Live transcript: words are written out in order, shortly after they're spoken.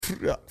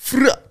Yeah,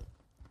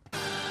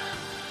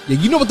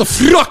 you know what the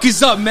fuck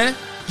is up, man.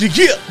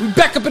 Yeah. We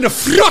back up in the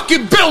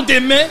fucking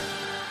building, man.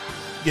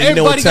 Yeah,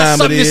 everybody got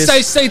something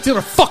to say to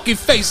the fucking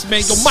face,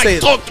 man. Yo, Mike,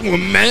 talk to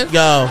him, man.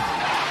 Yo,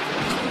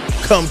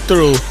 come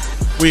through,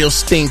 real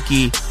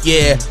stinky,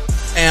 yeah.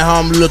 And how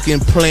I'm looking,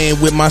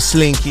 playing with my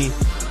slinky.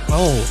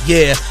 Oh,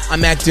 yeah,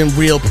 I'm acting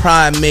real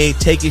primate,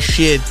 taking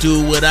shit,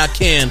 do what I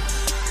can.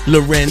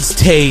 Lorenz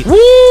Tate,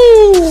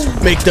 woo!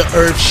 Make the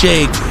earth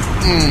shake.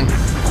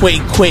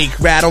 Quake, quake,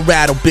 rattle,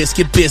 rattle,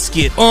 biscuit,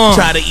 biscuit.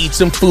 Try to eat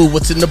some food,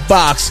 what's in the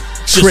box?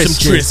 Just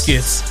some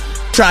Triscuits.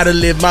 Try to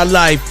live my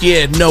life,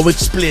 yeah, no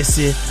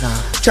explicit.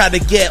 Try to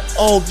get,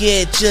 oh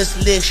yeah, just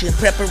listen.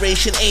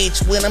 Preparation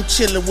H when I'm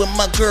chilling with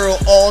my girl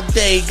all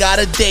day. Got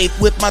a date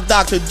with my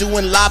doctor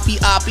doing loppy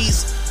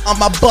oppies on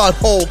my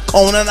butthole,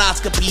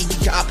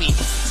 colonoscopy, copy.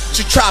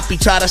 Chachoppy,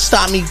 try to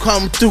stop me,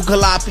 come through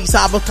Calapi,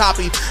 Saba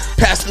copy.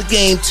 Pass the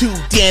game to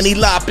Danny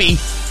Loppy.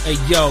 Hey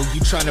yo,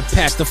 you trying to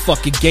pass the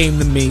fucking game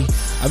to me?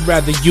 I'd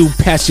rather you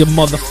pass your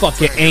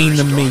motherfucking aim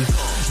to me.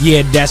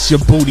 Yeah, that's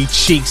your booty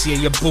cheeks, yeah,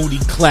 your booty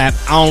clap.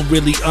 I don't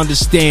really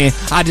understand.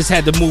 I just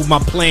had to move my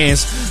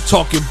plans.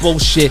 Talking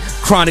bullshit,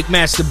 chronic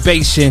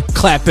masturbation,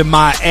 clapping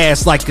my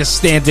ass like a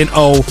standing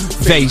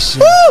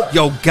ovation. Woo!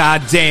 Yo,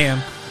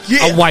 goddamn,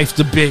 yeah. I wifed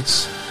the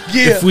bitch.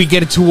 Yeah. If we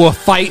get into a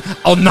fight,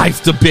 I'll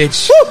knife the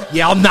bitch. Woo!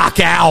 Yeah, I'll knock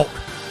her out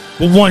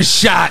with one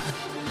shot.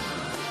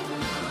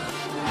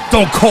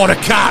 Don't call the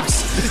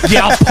cops.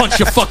 Yeah, I'll punch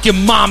your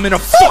fucking mom in the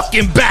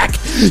fucking back.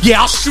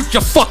 Yeah, I'll shoot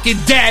your fucking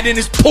dad in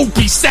his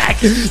poopy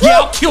sack. Yeah,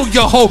 I'll kill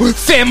your whole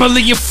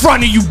family in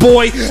front of you,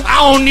 boy.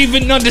 I don't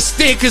even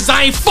understand because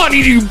I ain't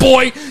funny to you,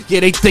 boy. Yeah,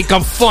 they think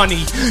I'm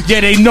funny.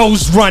 Yeah, they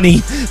nose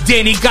runny.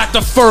 Danny got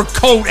the fur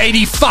coat,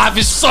 85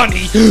 is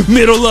sunny.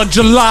 Middle of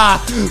July,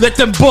 let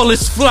them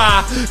bullets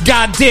fly.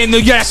 Goddamn,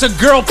 yeah, that's a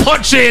girl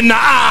punch her in the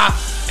eye.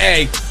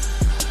 Hey.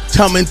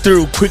 Coming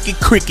through,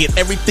 cricket,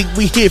 everything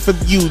we hear from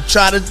you,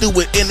 try to do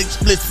it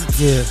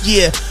inexplicit.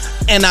 Yeah,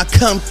 and I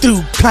come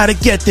through, try to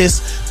get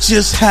this.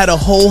 Just had a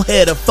whole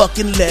head of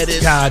fucking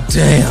lettuce. God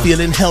damn.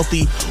 Feeling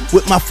healthy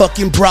with my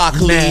fucking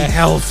broccoli. Man,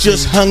 healthy.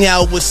 Just hung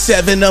out with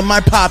 7 of my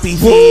poppy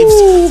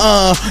thieves.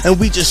 And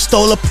we just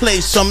stole a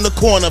place from the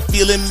corner.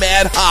 Feeling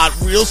mad hot,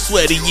 real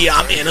sweaty. Yeah,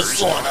 I'm in a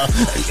sauna.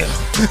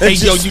 Hey,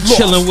 yo, you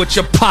chilling with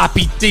your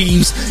poppy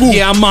thieves. Ooh.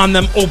 Yeah, I'm on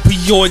them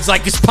opioids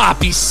like it's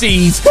poppy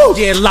seeds. Ooh.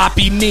 Yeah,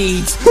 Loppy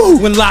needs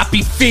when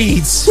Loppy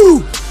feeds.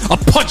 I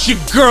punch your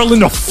girl in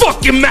the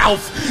fucking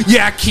mouth.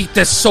 Yeah, I keep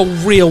that so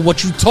real.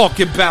 What you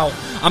talking about?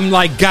 I'm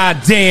like,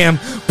 goddamn,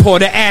 pour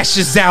the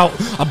ashes out.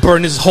 I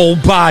burn his whole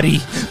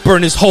body,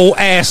 burn his whole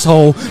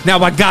asshole. Now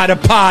I got a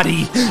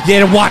potty.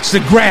 Yeah, to watch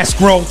the grass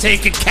grow.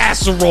 Take a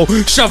casserole,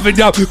 shove it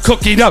up,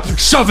 cook it up,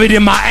 shove it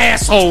in my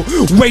asshole.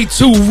 Way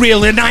too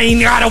real, and I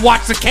ain't gotta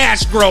watch the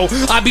cash grow.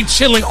 I be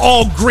chilling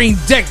all green,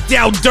 decked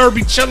out,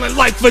 derby, chilling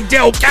like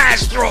Fidel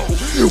Castro.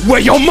 Where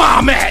your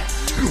mom at?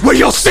 Where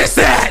your sis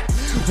at?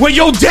 Where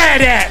your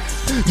dad at?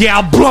 Yeah,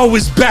 I'll blow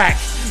his back.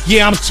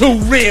 Yeah, I'm too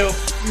real.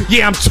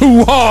 Yeah, I'm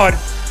too hard.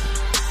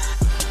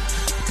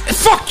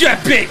 Fuck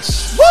that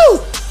bitch. Woo!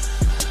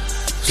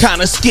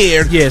 Kinda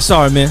scared. Yeah,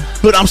 sorry, man.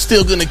 But I'm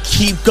still gonna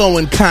keep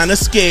going, kinda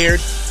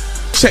scared.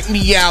 Check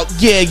me out,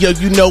 yeah, yo,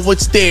 you know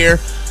what's there.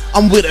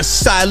 I'm with a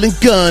silent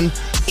gun,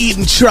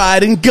 eating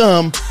trident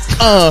gum.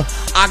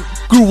 I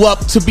grew up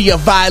to be a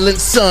violent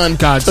son,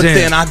 but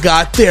then I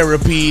got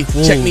therapy.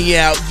 Whoa. Check me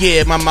out,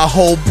 yeah, my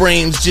whole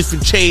brain's just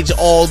been changed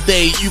all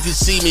day. You can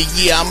see me,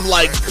 yeah, I'm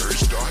like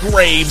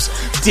graves,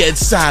 dead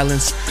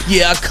silence.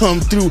 Yeah, I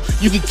come through,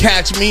 you can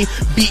catch me,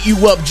 beat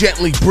you up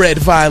gently, bread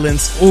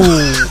violence. Ooh,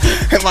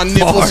 and my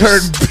nipples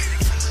hurt.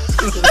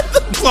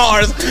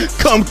 Bars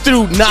come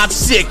through, not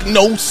sick,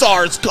 no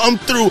SARS. Come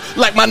through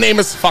like my name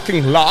is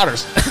fucking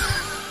Lauders.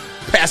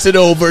 Pass it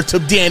over to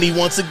Danny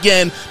once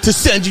again to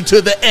send you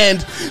to the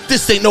end.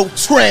 This ain't no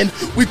trend.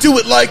 We do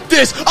it like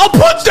this. I'll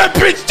punch that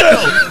bitch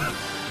down.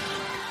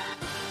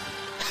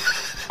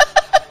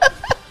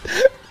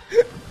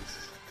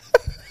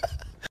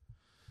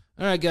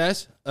 All right,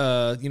 guys.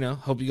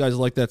 Hope you guys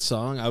like that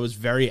song. I was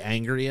very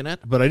angry in it,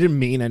 but I didn't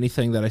mean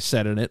anything that I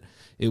said in it.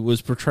 It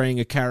was portraying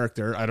a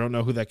character. I don't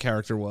know who that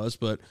character was,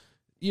 but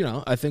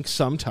I think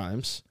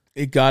sometimes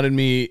it got in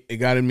me. It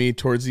got in me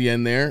towards the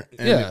end there.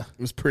 And yeah,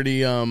 it was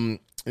pretty.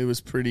 It was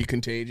pretty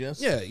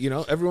contagious. Yeah,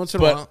 every once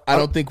in a while. I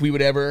don't think we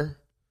would never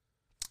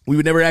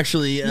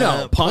actually punch.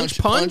 No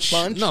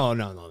punchies.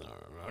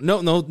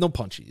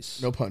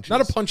 No punchies. Not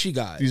a punchy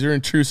guy. These are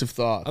intrusive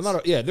thoughts.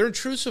 They're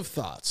intrusive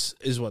thoughts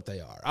is what they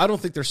are. I don't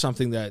think there's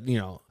something that,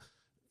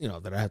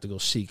 that I have to go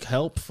seek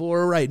help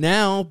for right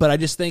now, but I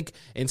just think,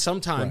 and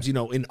sometimes,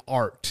 in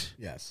art,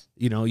 yes,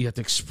 you have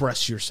to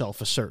express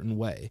yourself a certain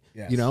way,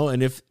 yes.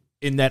 And if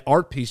in that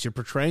art piece you're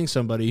portraying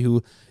somebody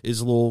who is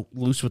a little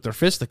loose with their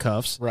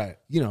fisticuffs, right?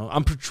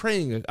 I'm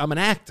an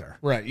actor,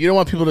 right? You don't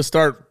want people to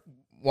start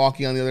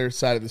walking on the other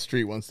side of the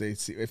street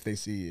if they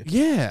see you.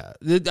 Yeah,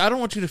 I don't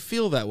want you to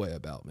feel that way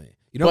about me.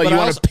 But you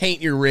want to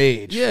paint your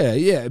rage.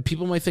 Yeah.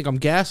 People might think I'm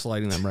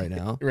gaslighting them right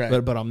now,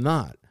 right? But I'm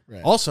not.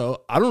 Right.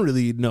 Also, I don't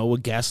really know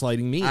what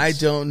gaslighting means. I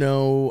don't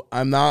know.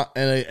 I'm not,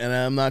 and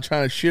I'm not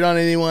trying to shit on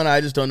anyone. I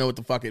just don't know what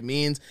the fuck it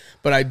means.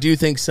 But I do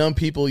think some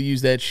people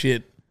use that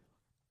shit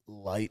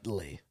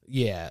lightly.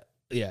 Yeah.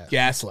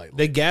 Gaslight.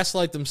 They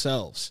gaslight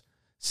themselves.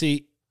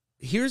 See,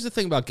 here's the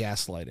thing about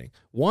gaslighting.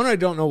 One, I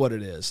don't know what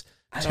it is.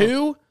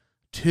 Two,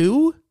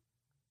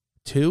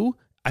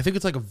 I think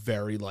it's like a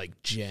very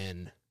like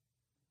Gen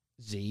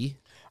Z.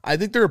 I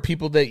think there are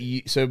people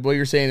that so what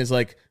you're saying is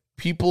like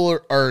people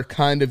are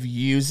kind of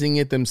using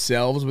it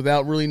themselves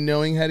without really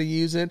knowing how to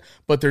use it,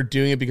 but they're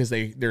doing it because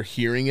they're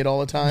hearing it all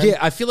the time. Yeah,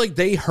 I feel like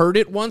they heard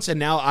it once and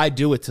now I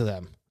do it to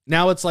them.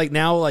 Now it's like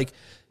now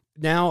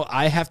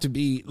I have to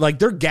be like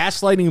they're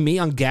gaslighting me,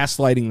 I'm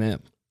gaslighting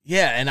them.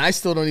 Yeah, and I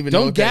still don't even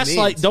know what that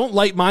means. Don't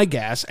light my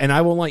gas and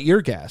I won't light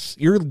your gas.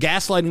 You're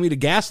gaslighting me to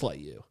gaslight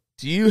you.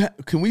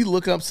 Can we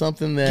look up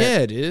something that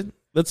Yeah, dude.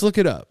 Let's look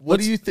it up. What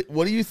do you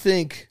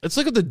think? Let's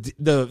look at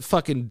the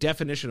fucking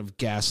definition of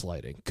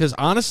gaslighting. Because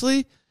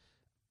honestly,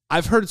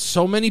 I've heard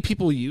so many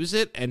people use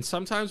it, and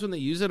sometimes when they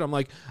use it, I'm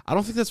like, I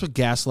don't think that's what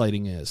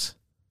gaslighting is.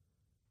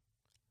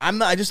 I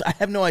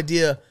have no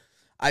idea.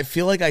 I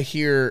feel like I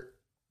hear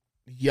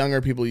younger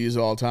people use it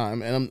all the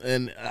time,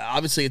 and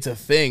obviously it's a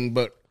thing,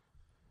 but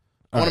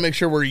I want to make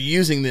sure we're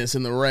using this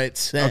in the right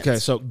sense. Okay,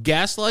 so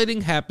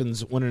gaslighting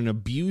happens when an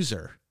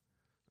abuser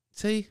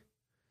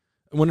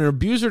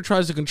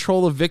tries to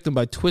control a victim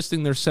by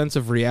twisting their sense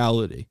of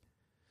reality.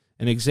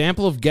 An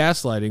example of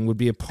gaslighting would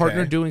be a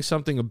partner doing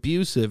something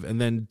abusive and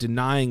then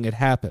denying it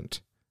happened.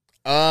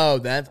 Oh,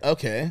 that's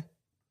okay.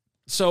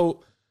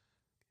 So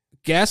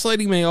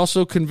gaslighting may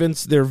also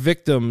convince their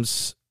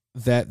victims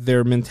that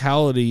their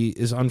mentality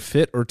is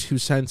unfit or too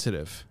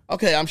sensitive.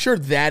 Okay, I'm sure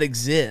that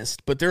exists,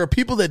 but there are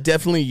people that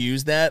definitely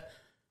use that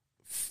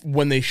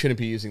when they shouldn't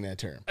be using that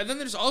term. And then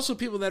there's also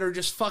people that are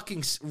just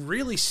fucking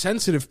really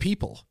sensitive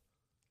people.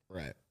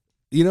 Right.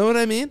 You know what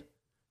I mean?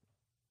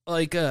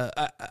 Like,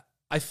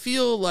 I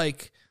feel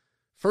like,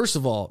 first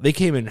of all, they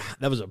came in,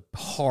 that was a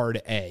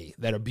hard A,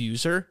 that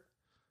abuser.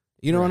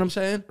 You know what I'm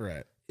saying?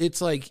 Right.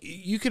 It's like,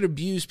 you could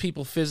abuse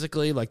people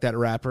physically, like that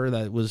rapper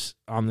that was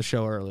on the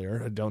show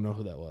earlier. I don't know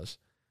who that was.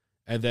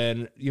 And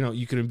then,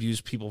 you can abuse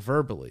people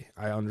verbally.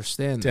 I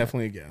understand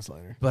Definitely a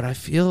gaslighter. But I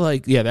feel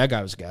like, yeah, that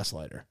guy was a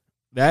gaslighter.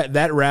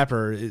 That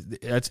rapper,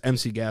 that's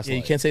MC Gaslight. Yeah,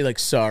 you can't say like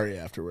sorry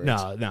afterwards.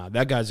 No,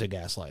 that guy's a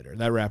gaslighter.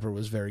 That rapper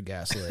was very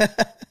gaslit.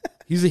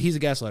 He's a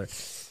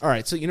gaslighter. All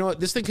right, so you know what?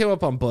 This thing came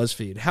up on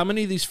BuzzFeed. How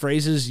many of these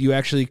phrases do you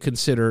actually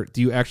consider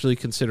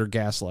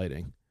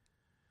gaslighting?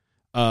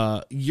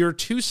 You're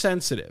too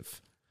sensitive.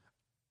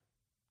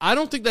 I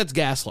don't think that's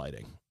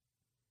gaslighting.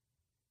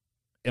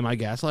 Am I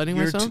gaslighting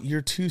myself?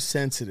 You're too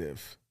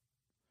sensitive.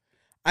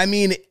 I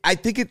mean, I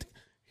think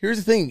here's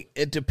the thing.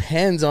 It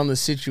depends on the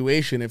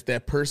situation. If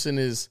that person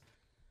is,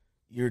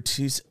 you're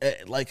too,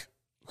 like,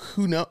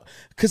 who knows?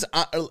 Because,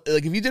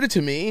 like, if you did it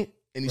to me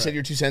and you said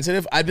you're too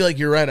sensitive, I'd be like,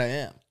 you're right, I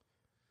am.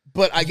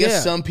 But I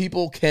guess some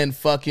people can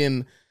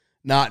fucking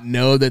not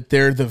know that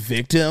they're the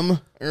victim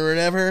or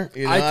whatever.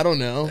 I don't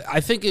know.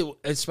 I think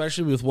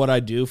especially with what I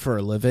do for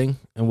a living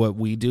and what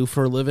we do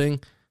for a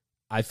living,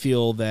 I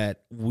feel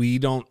that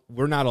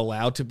we're not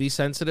allowed to be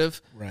sensitive,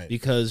 right?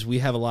 Because we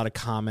have a lot of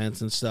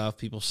comments and stuff.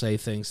 People say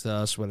things to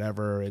us,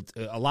 whatever.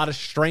 A lot of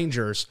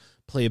strangers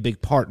play a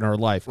big part in our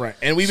life, right?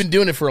 And we've been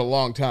doing it for a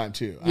long time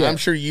too. Yeah. I'm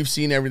sure you've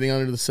seen everything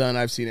under the sun.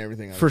 I've seen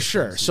everything for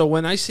sure. So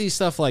when I see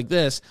stuff like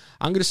this,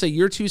 I'm going to say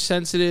you're too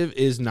sensitive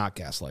is not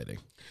gaslighting.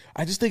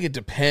 I just think it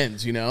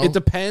depends. It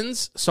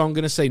depends. So I'm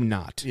going to say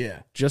not. Yeah,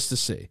 just to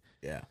see.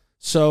 Yeah.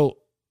 So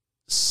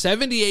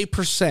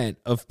 78%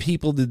 of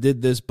people that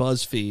did this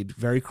BuzzFeed,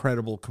 very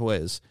credible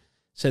quiz,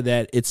 said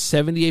that it's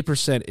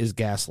 78% is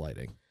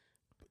gaslighting.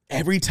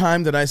 Every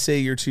time that I say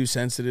you're too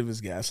sensitive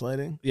is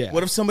gaslighting? Yeah.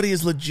 What if somebody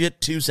is legit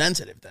too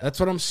sensitive, though?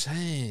 That's what I'm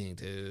saying,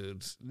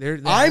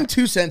 dude. I'm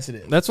too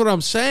sensitive. That's what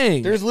I'm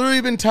saying. There's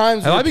literally been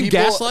times where I've been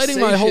gaslighting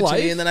my whole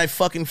life, and then I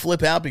fucking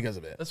flip out because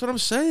of it. That's what I'm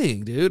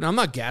saying, dude. I'm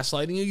not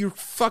gaslighting you. You're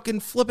fucking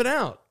flipping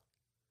out.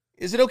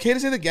 Is it okay to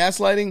say that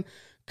gaslighting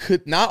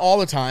could, not all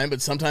the time,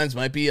 but sometimes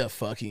might be a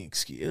fucking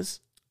excuse?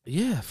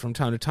 Yeah, from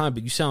time to time.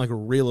 But you sound like a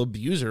real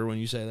abuser when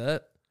you say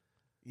that.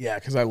 Yeah,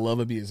 because I love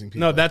abusing people.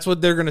 No, that's what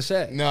they're going to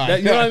say. No,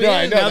 I know.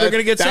 Now they're going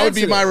to get sensitive. That would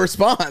be my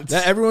response.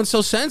 Everyone's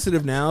so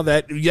sensitive now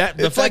that...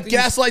 it's like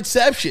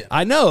gaslightception.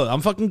 I know. I'm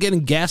fucking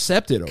getting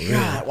gas-septed over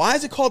here. Why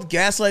is it called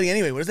gaslighting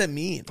anyway? What does that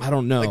mean? I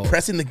don't know. Like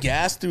pressing the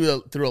gas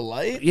through a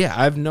light? Yeah,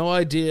 I have no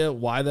idea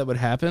why that would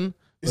happen.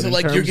 Is it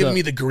like you're giving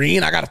me the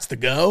green, I got it to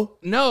go?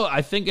 No,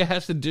 I think it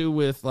has to do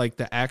with like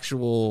the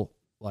actual,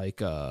 like,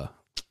 the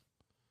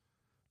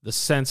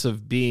sense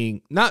of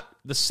being... Not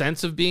the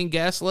sense of being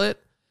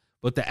gaslit,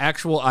 but the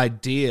actual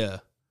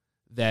idea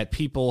that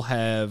people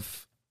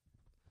have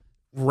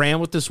ran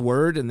with this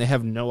word and they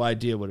have no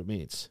idea what it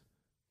means.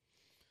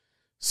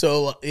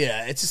 So,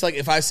 yeah, it's just like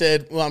if I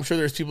said, well, I'm sure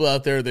there's people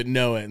out there that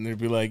know it, and they'd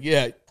be like,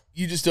 yeah,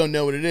 you just don't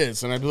know what it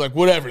is. And I'd be like,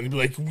 whatever. And they'd be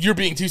like, you're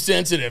being too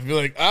sensitive. I'd be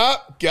like,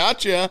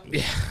 gotcha.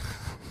 Yeah.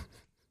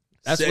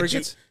 That's where it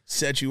gets...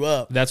 set you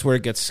up. That's where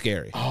it gets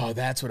scary. Oh,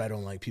 that's what I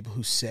don't like. People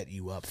who set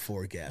you up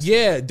for gaslight.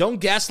 Yeah, don't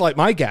gaslight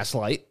my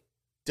gaslight.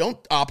 Don't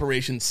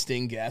Operation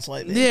Sting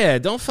gaslight me. Yeah,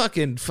 don't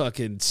fucking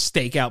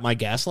stake out my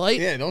gaslight.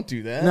 Yeah, don't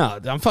do that.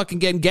 No, I'm fucking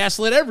getting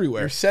gaslit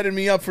everywhere. You're setting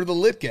me up for the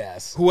lit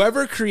gas.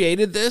 Whoever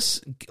created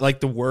this, like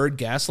the word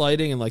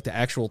gaslighting and like the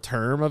actual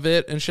term of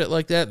it and shit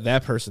like that,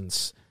 that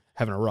person's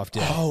having a rough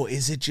day. Oh,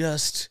 is it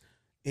just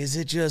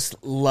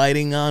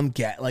lighting on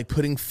like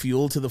putting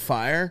fuel to the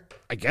fire?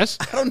 I guess.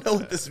 I don't know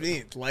what this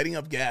means. Lighting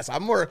up gas.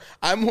 I'm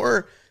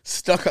more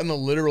stuck on the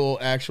literal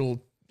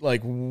actual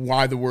like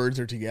why the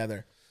words are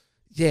together.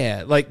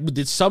 Yeah, like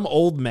did some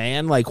old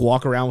man like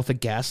walk around with a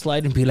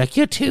gaslight and be like,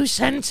 "You're too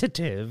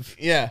sensitive"?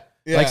 Yeah.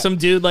 Like some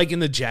dude like in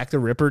the Jack the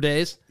Ripper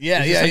days.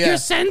 Yeah. You're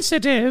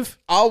sensitive.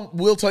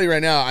 We'll tell you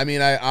right now. I mean,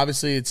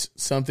 obviously it's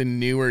something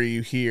newer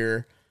you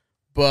hear,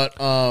 but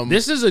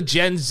this is a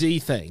Gen Z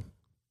thing.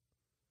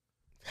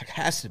 It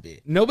has to be.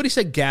 Nobody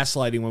said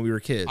gaslighting when we were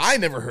kids. I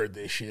never heard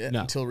this shit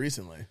until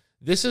recently.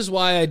 This is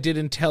why I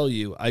didn't tell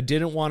you. I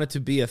didn't want it to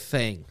be a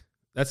thing.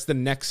 That's the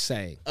next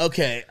saying.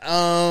 Okay.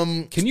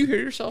 Can you hear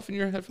yourself in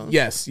your headphones?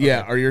 Yes. Okay.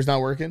 Yeah. Are yours not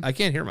working? I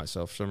can't hear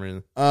myself for some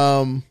reason.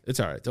 It's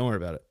all right. Don't worry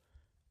about it.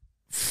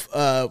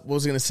 What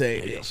was I gonna say?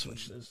 Maybe I'll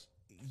switch this.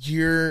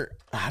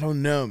 I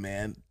don't know,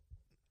 man.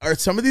 Are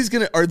some of these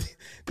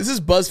this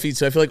is BuzzFeed,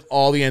 so I feel like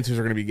all the answers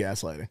are gonna be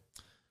gaslighting.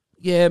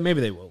 Yeah, maybe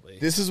they will be.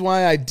 This is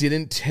why I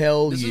didn't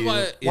tell you.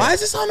 Why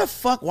is this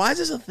Why is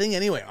this a thing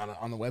anyway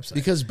on the website?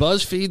 Because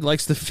BuzzFeed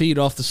likes to feed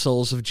off the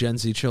souls of Gen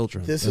Z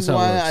children. This is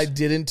why I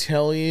didn't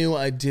tell you.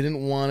 I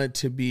didn't want it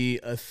to be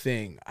a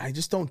thing. I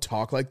just don't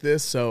talk like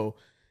this, so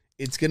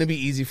it's going to be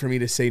easy for me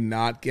to say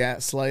not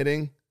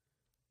gaslighting.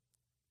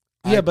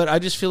 Yeah, but I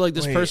just feel like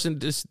this person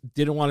just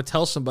didn't want to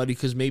tell somebody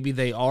because maybe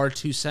they are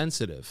too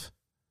sensitive.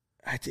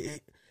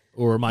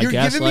 Or am I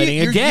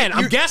gaslighting again?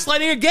 I'm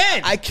gaslighting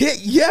again. I can't.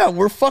 Yeah,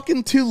 we're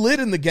fucking too lit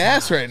in the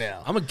gas right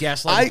now. I'm a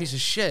gaslighting piece of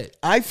shit.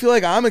 I feel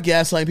like I'm a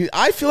gaslighting piece.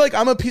 I feel like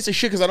I'm a piece of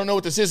shit because I don't know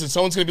what this is, and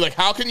someone's gonna be like,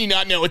 "How can you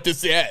not know what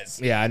this is?"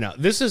 Yeah, I know.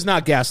 This is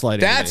not gaslighting.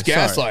 That's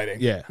gaslighting. Sorry.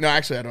 Yeah. No,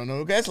 actually, I don't know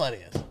what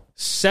gaslighting is.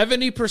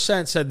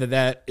 70% said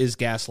that is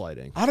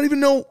gaslighting. I don't even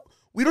know.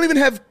 We don't even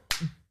have.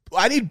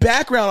 I need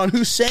background on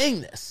who's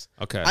saying this.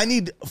 Okay. I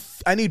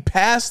need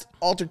past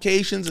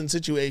altercations and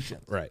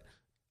situations. Right.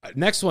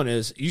 Next one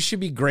is, you should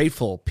be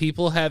grateful.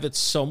 People have it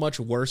so much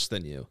worse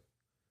than you.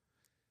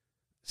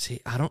 See,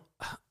 I don't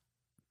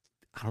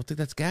think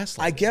that's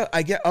gaslighting.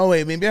 I get. Oh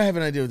wait, maybe I have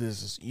an idea what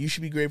this is. You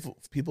should be grateful.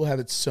 People have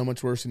it so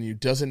much worse than you.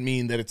 Doesn't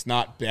mean that it's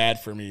not bad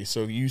for me.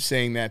 So you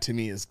saying that to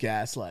me is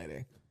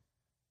gaslighting.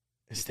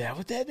 Is that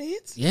what that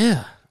means?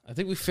 Yeah, I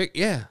think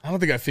yeah. I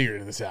don't think I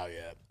figured this out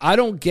yet. I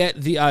don't get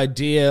the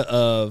idea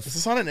of. Is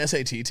this on an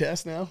SAT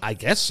test now? I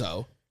guess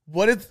so.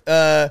 What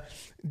if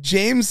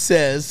James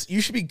says you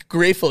should be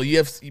grateful?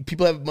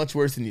 People have it much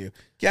worse than you.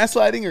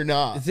 Gaslighting or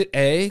not? Is it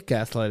A,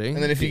 gaslighting?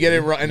 And then if you get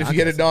it wrong, and if you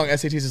get it wrong,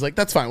 SATs is like,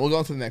 that's fine. We'll go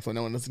on to the next one.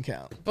 No one doesn't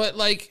count. But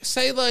like,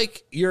 say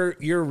like you're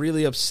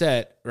really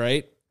upset,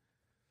 right?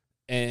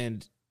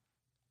 And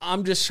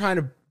I'm just trying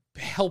to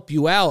help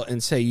you out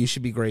and say you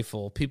should be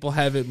grateful. People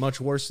have it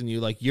much worse than you.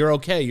 Like, you're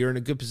okay. You're in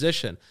a good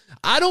position.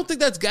 I don't think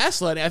that's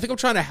gaslighting. I think I'm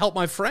trying to help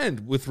my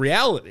friend with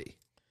reality.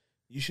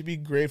 You should be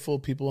grateful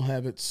people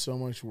have it so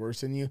much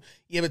worse than you.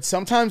 Yeah, but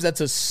sometimes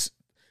that's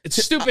it's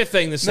a stupid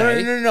thing to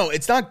say. No.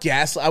 It's not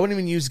gaslight. I wouldn't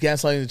even use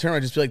gaslighting the term.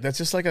 I'd just be like, that's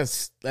just like a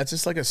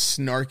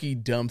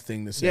snarky, dumb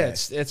thing to say.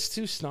 Yeah, it's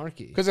too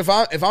snarky. Because if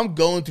I'm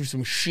going through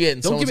some shit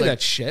and don't give me like,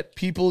 that shit.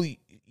 People,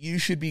 you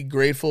should be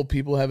grateful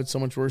people have it so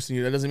much worse than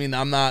you. That doesn't mean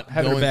I'm not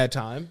having a bad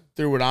time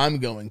through what I'm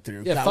going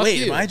through. Yeah, God, wait,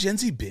 you. Am I a Gen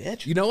Z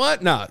bitch? You know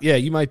what? No, yeah,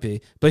 you might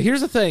be. But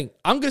here's the thing.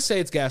 I'm gonna say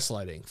it's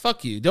gaslighting.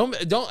 Fuck you. Don't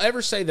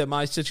ever say that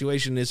my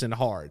situation isn't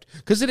hard,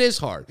 because it is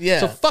hard.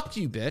 Yeah. So fuck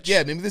you, bitch.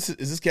 Yeah, maybe is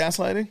this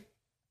gaslighting?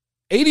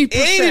 80%.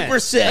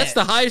 80%. That's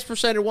the highest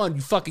percentage one.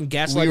 You fucking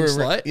gaslighting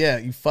slut. Yeah,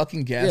 you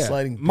fucking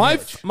gaslighting. Yeah.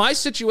 Bitch. My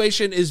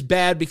situation is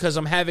bad because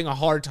I'm having a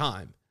hard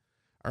time.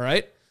 All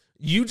right.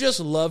 You just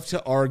love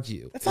to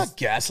argue. That's not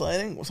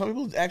gaslighting. Some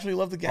people actually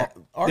love to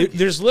argue.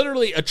 There's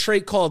literally a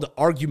trait called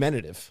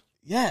argumentative.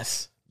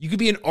 Yes. You could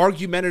be an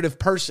argumentative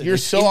person. You're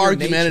so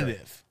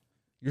argumentative.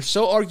 You're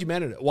so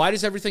argumentative. Why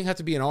does everything have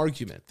to be an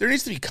argument? There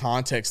needs to be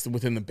context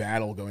within the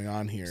battle going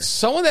on here.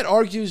 Someone that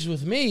argues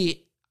with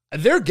me,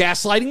 they're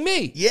gaslighting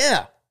me.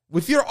 Yeah.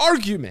 With your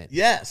argument.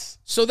 Yes.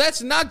 So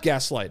that's not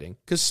gaslighting,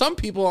 because some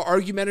people are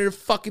argumentative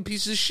fucking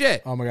pieces of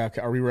shit. Oh my God.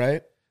 Are we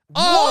right?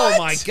 Oh what?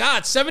 My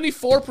God,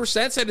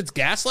 74% said it's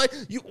gaslight.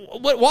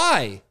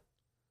 Why?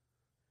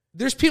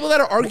 There's people that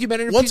are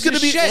argumentative. What's going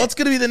to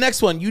be the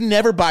next one? You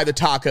never buy the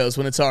tacos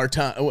when it's our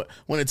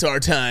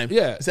time.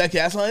 Yeah, is that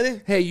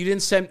gaslighting? Hey, you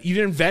didn't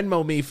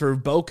Venmo me for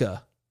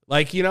Boca.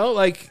 Like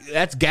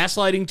that's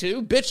gaslighting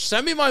too. Bitch,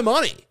 send me my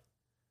money.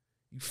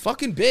 You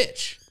fucking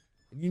bitch.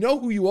 You know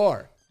who you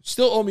are. You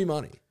still owe me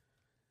money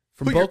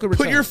from Boca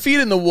Raton. Put your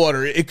feet in the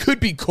water. It could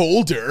be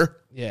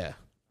colder. Yeah.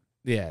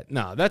 Yeah,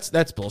 no, that's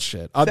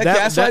bullshit. Is that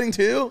gaslighting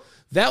too?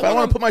 That I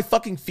want to put my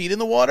fucking feet in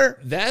the water.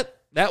 That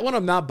That one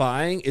I'm not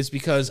buying is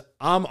because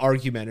I'm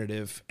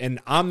argumentative and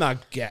I'm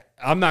not going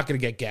to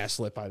get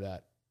gaslit by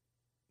that.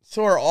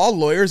 So are all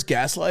lawyers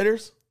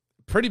gaslighters?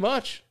 Pretty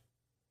much.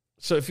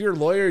 So if you're a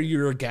lawyer,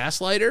 you're a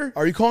gaslighter?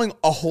 Are you calling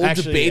a whole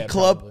debate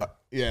club? Probably.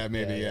 Yeah,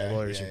 maybe. Yeah,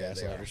 lawyers are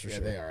gaslighters for sure.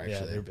 They are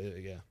actually.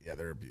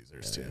 They're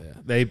abusers too. Yeah.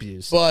 They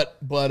abuse. But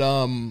what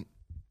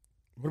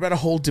about a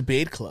whole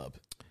debate club?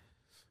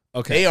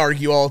 Okay. They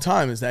argue all the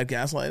time. Is that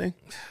gaslighting?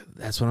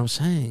 That's what I'm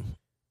saying.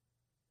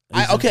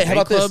 How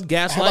about this?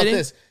 Gaslighting? How about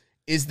this?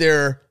 Is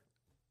there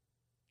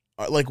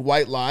like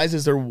white lies?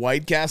 Is there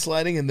white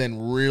gaslighting and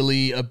then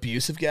really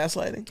abusive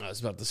gaslighting? I was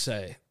about to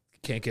say,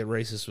 can't get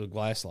racist with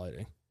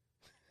gaslighting.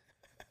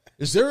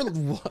 Is there white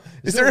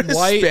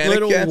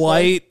little gaslighting?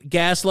 White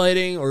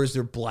gaslighting, or is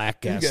there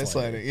black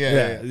gaslighting?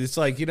 Yeah. It's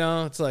like,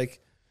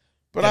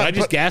 but I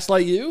just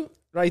gaslight you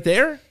right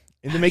there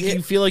and to make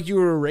you feel like you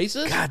were a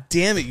racist? God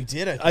damn it, you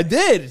did it. I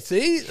did.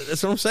 See?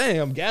 That's what I'm saying.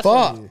 I'm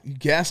gaslighting you.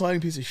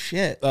 Gaslighting piece of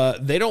shit.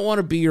 They don't want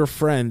to be your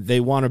friend. They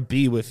want to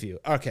be with you.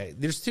 Okay,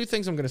 there's two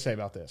things I'm going to say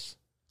about this.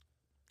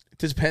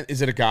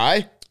 Is it a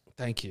guy?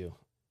 Thank you.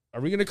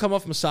 Are we going to come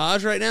off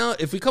massage right now?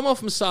 If we come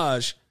off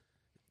massage,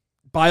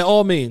 by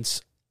all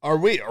means... Are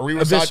we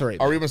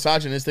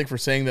misogynistic for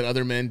saying that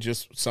other men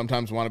just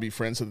sometimes want to be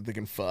friends so that they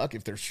can fuck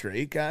if they're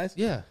straight guys?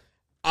 Yeah.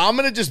 I'm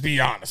going to just be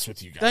honest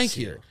with you guys. Thank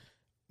you.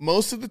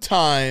 Most of the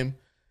time,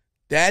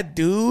 that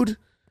dude,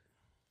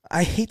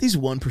 I hate these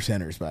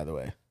 1%ers, by the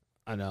way.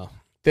 I know.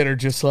 That are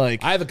just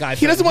like, I have a guy.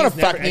 He doesn't want to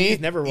fuck me. He's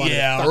never wanted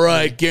to fuck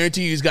me.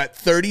 Guarantee you he's got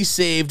 30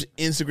 saved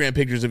Instagram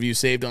pictures of you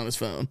saved on his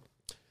phone.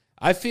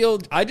 I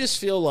just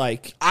feel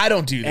like I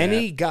don't do that.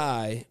 Any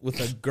guy with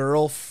a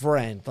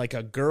girlfriend, like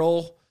a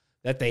girl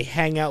that they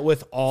hang out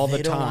with all the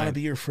time. They don't want to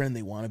be your friend.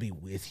 They want to be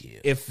with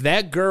you. If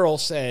that girl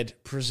said,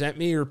 present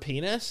me your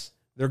penis,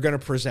 they're going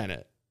to present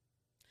it.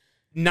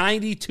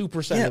 92%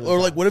 of the time. Or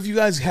like, what if you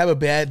guys have a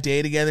bad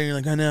day together and you're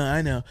like, I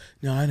know.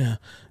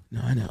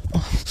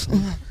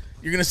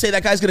 You're going to say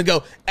that guy's going to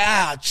go,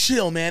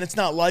 chill, man. It's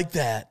not like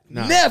that.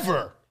 No.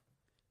 Never.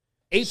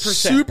 8%.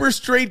 Super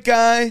straight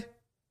guy.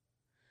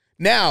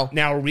 Now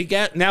are we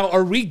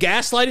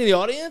gaslighting the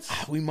audience?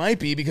 We might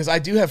be, because I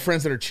do have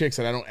friends that are chicks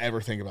that I don't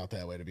ever think about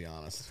that way, to be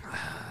honest.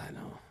 I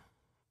know.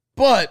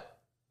 But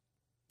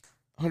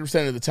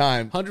 100% of the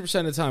time. 100%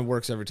 of the time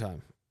works every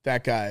time.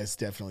 That guy is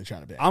definitely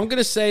trying to bang. I'm going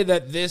to say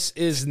that this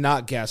is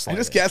not gaslighting. I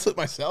just gaslit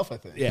myself, I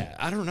think. Yeah,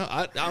 I don't know.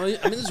 I'm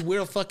in this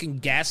weird fucking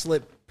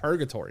gaslit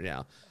purgatory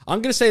now.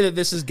 I'm going to say that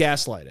this is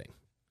gaslighting.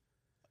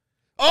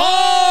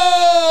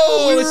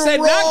 Oh! We said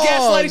wrong. Not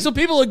gaslighting, so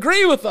people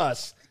agree with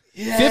us.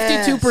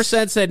 Yes.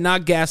 52% said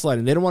not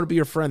gaslighting. They don't want to be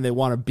your friend. They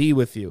want to be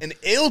with you. And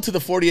ill to the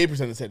 48%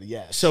 that said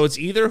yes. So it's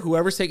either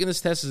whoever's taking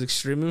this test is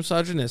extremely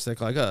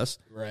misogynistic like us.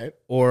 Right.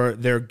 Or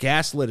they're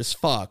gaslit as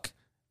fuck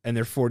and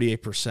they're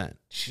 48%.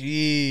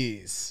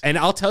 Jeez. And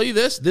I'll tell you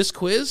this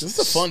quiz. This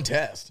is a fun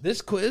test.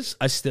 This quiz,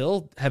 I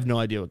still have no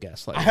idea what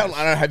gaslighting is.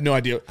 I have no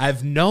idea. I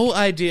have no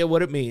idea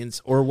what it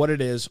means or what it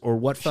is or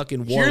what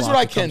fucking warlock. Here's what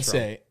I can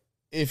say.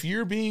 If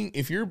you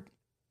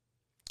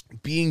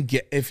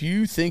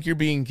think you're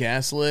being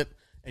gaslit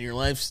and your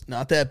life's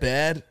not that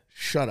bad,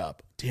 shut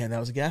up. Damn, that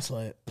was a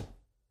gaslight.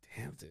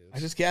 Damn, dude. I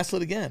just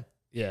gaslit again.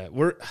 Yeah,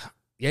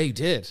 you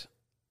did.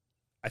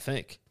 I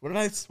think. What did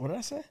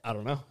I say? I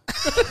don't know.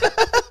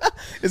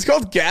 It's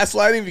called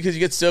gaslighting because you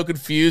get so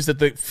confused that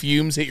the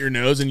fumes hit your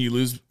nose and you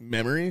lose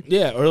memory.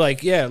 Yeah, or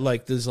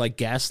there's like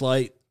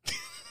gaslight.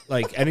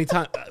 Like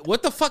anytime,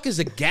 what the fuck is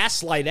a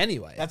gaslight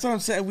anyway? That's what I'm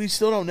saying. We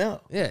still don't know.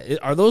 Yeah,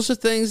 are those the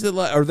things that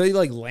are they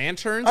like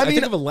lanterns? I mean,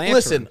 think of a lantern.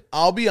 Listen,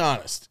 I'll be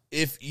honest.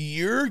 If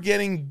you're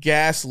getting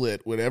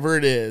gaslit, whatever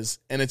it is,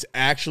 and it's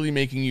actually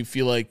making you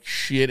feel like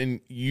shit, and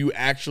you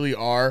actually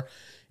are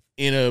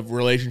in a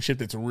relationship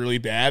that's really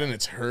bad and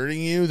it's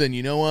hurting you, then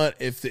you know what?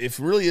 If it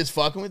really is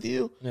fucking with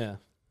you, yeah.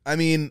 I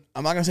mean,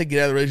 I'm not gonna say get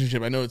out of the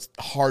relationship. I know it's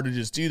hard to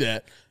just do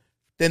that.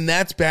 Then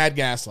that's bad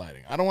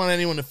gaslighting. I don't want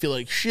anyone to feel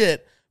like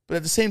shit. But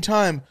at the same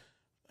time,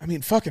 I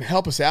mean, fucking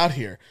help us out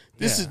here.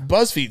 This is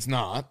BuzzFeed's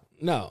not.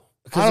 No.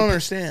 I don't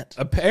understand.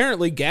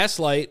 Apparently,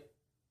 gaslight,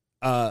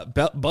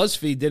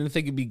 BuzzFeed didn't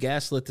think it'd be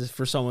gaslit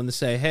for someone to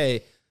say,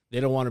 hey, they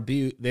don't want to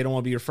be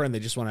your friend. They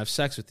just want to have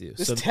sex with you.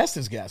 This test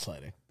is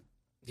gaslighting.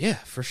 Yeah,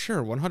 for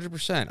sure.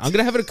 100%. I'm going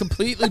to have a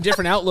completely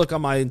different outlook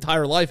on my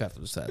entire life after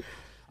this test.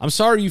 I'm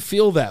sorry you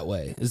feel that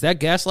way. Is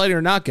that gaslighting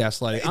or not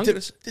gaslighting?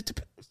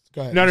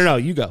 Go ahead. No.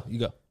 You go.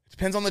 It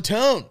depends on the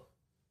tone.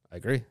 I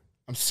agree.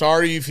 I'm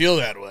sorry you feel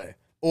that way.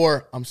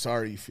 Or I'm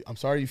sorry you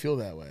feel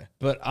that way.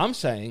 But I'm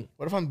saying,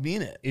 what if I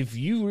mean it? If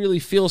you really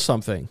feel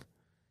something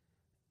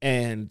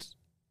and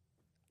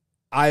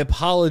I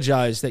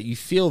apologize that you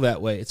feel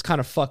that way, it's kind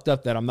of fucked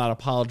up that I'm not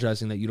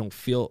apologizing that you don't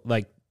feel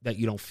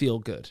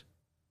good.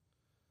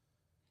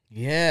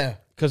 Yeah.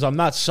 Because I'm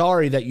not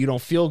sorry that you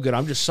don't feel good.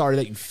 I'm just sorry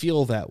that you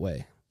feel that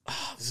way.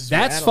 That's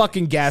rattling.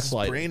 fucking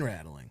gaslighting. Brain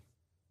rattling.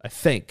 I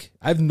think.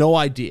 I have no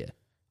idea.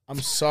 I'm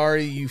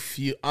sorry you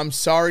feel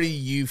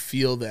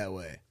that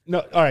way. No,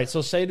 all right.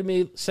 So say to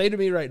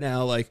me right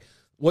now, like,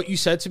 what you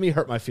said to me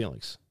hurt my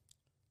feelings.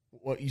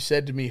 What you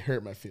said to me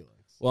hurt my feelings.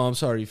 Well, I'm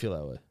sorry you feel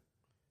that way.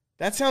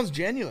 That sounds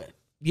genuine.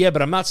 Yeah,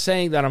 but I'm not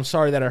saying that I'm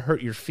sorry that I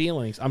hurt your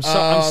feelings. I'm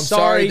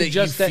sorry that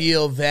you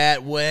feel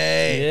that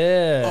way.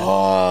 Yeah.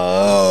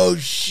 Oh,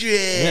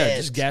 shit. Yeah,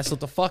 just gaslit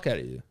the fuck out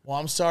of you. Well,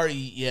 I'm sorry.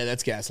 Yeah,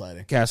 that's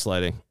gaslighting.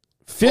 Gaslighting.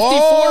 54%.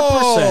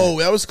 Oh,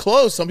 that was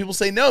close. Some people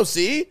say no.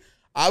 See?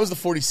 I was the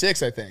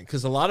 46, I think.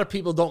 Because a lot of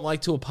people don't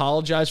like to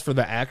apologize for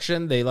the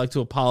action. They like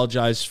to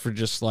apologize for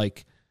just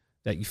like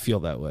that you feel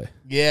that way.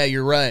 Yeah,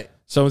 you're right.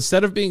 So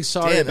instead of being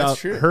sorry about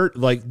hurt,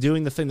 like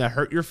doing the thing that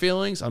hurt your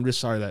feelings, I'm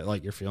just sorry that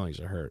like your feelings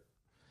are hurt.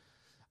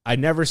 I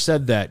never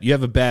said that. You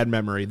have a bad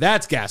memory.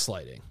 That's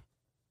gaslighting.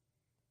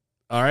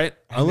 All right?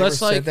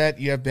 Unless never said that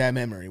you have bad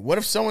memory. What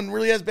if someone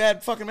really has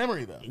bad fucking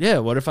memory, though? Yeah,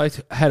 what if I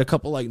had a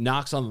couple like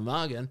knocks on the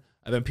noggin,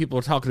 and then people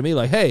are talking to me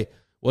like, hey,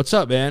 what's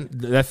up, man?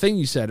 That thing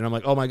you said. And I'm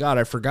like, oh my God,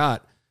 I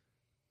forgot.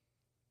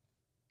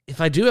 If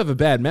I do have a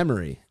bad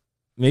memory,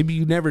 maybe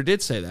you never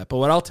did say that. But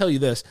what I'll tell you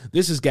this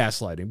is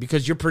gaslighting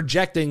because you're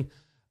projecting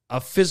a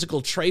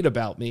physical trait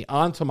about me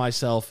onto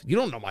myself. You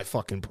don't know my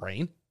fucking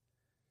brain.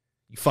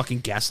 You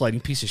fucking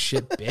gaslighting piece of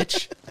shit,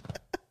 bitch.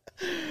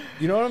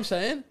 You know what I'm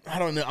saying? I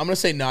don't know. I'm going to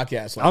say not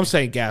gaslighting. I'm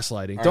saying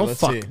gaslighting.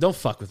 Right, don't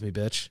fuck with me,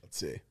 bitch. Let's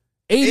see.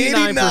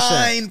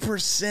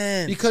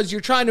 89%. Because you're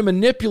trying to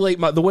manipulate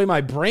the way my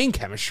brain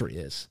chemistry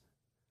is.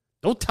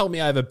 Don't tell me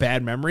I have a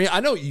bad memory. I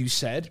know what you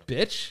said,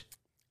 bitch.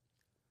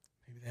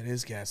 Maybe that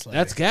is gaslighting.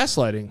 That's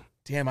gaslighting.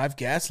 Damn, I've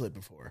gaslit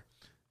before.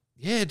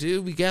 Yeah,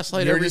 dude, we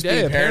gaslight you're every just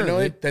day. Being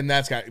apparently. Paranoid,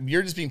 then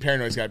you're just being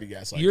paranoid. It's got to be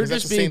gaslighting. You're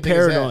just being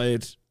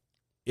paranoid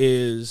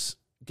is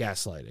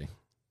gaslighting.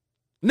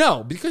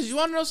 No, because you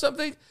want to know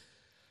something?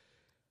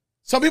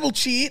 Some people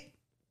cheat.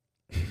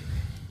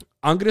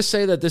 I'm going to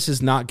say that this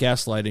is not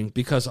gaslighting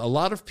because a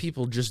lot of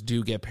people just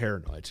do get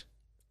paranoid.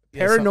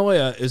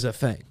 Paranoia is a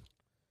thing.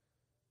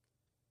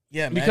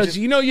 Yeah, because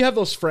you have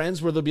those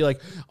friends where they'll be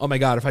like, "Oh my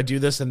God, if I do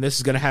this, then this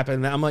is going to happen."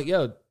 And I'm like,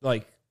 "Yo,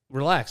 like,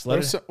 relax." What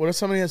if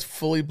somebody has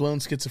fully blown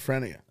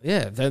schizophrenia?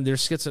 Yeah, then they're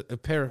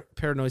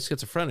paranoid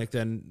schizophrenic.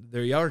 Then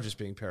they are just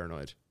being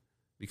paranoid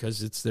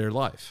because it's their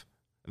life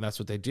and that's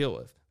what they deal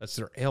with. That's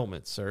their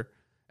ailment, sir.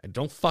 And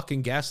don't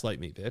fucking gaslight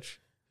me, bitch.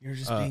 You're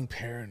just being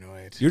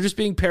paranoid. You're just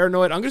being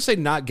paranoid. I'm going to say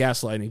not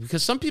gaslighting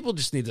because some people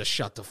just need to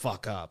shut the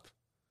fuck up.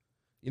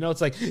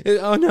 It's like,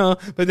 oh no,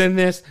 but then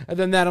this and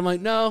then that. I'm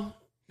like, no,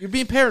 you're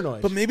being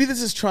paranoid. But maybe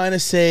this is trying to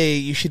say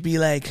you should be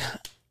like,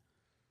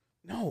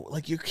 no,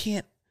 like we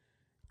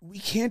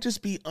can't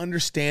just be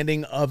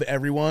understanding of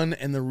everyone.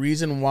 And the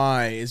reason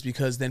why is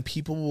because then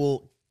people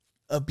will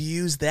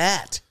abuse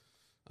that.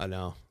 I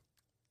know.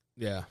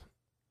 Yeah.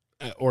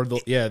 Or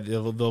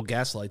they'll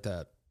gaslight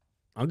that.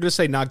 I'm going to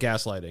say not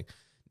gaslighting.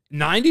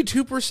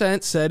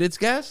 92% said it's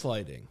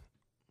gaslighting.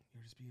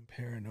 You're just being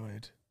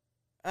paranoid.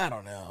 I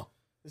don't know.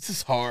 This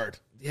is hard.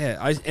 Yeah,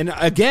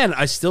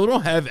 I still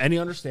don't have any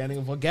understanding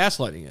of what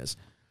gaslighting is.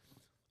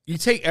 You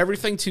take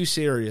everything too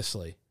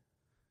seriously.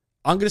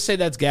 I'm going to say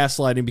that's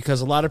gaslighting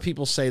because a lot of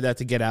people say that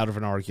to get out of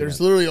an argument.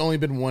 There's literally only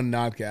been one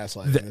not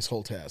gaslighting in this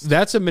whole test.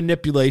 That's a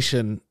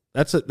manipulation.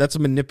 That's a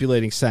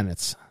manipulating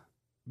sentence.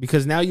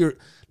 Because now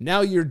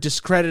you're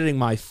discrediting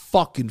my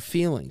fucking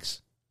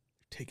feelings.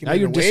 Taking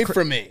it away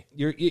from me.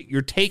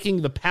 You're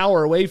taking the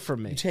power away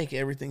from me. You take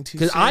everything too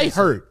seriously.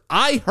 Because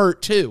I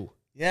hurt too.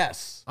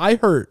 Yes. I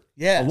hurt.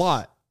 Yes. A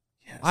lot.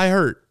 Yes. I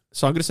hurt.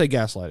 So I'm going to say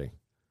gaslighting.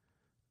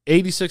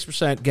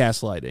 86%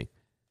 gaslighting.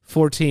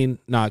 14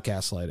 not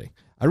gaslighting.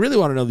 I really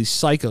want to know these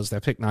psychos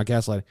that pick not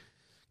gaslighting.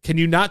 Can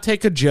you not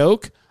take a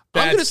joke?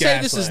 I'm going to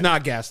say this is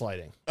not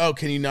gaslighting. Oh,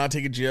 can you not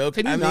take a joke?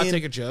 Can you not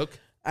take a joke?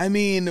 I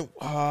mean,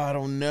 I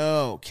don't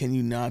know. Can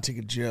you not take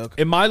a joke?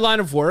 In my line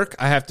of work,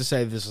 I have to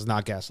say this is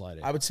not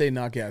gaslighting. I would say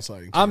not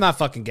gaslighting. I'm not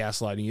fucking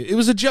gaslighting you. It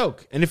was a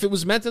joke. And if it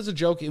was meant as a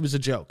joke, it was a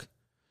joke.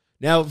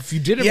 Now, if you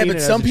didn't mean it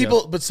as a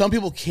joke. But some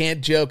people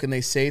can't joke and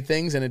they say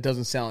things and it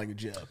doesn't sound like a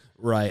joke.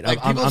 Right. Like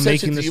I'm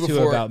making this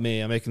too about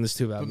me. I'm making this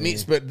too about me.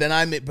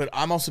 But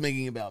I'm also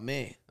making it about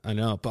me. I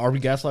know. But are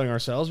we gaslighting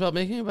ourselves about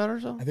making it about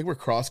ourselves? I think we're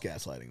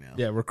cross-gaslighting now.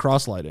 Yeah, we're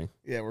cross-lighting.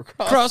 Yeah, we're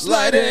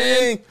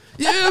cross-lighting.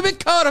 You've been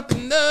caught up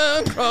in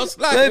the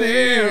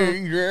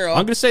cross-lighting. Girl.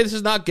 I'm going to say this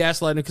is not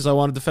gaslighting because I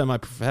want to defend my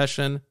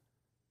profession.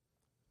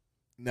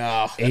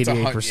 No.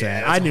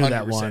 88%. I knew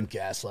that one.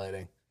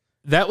 Gaslighting.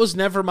 That was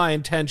never my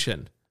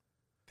intention.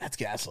 That's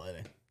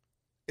gaslighting.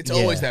 It's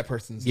always that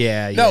person's.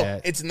 Yeah. No,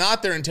 it's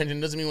not their intention.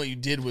 It doesn't mean what you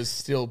did was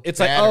still It's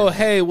bad like, oh,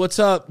 hey, what's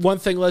up? One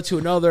thing led to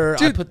another.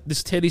 Dude, I put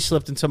this titty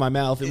slipped into my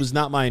mouth. It was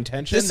not my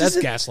intention. That's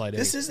gaslighting.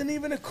 This isn't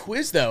even a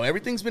quiz, though.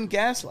 Everything's been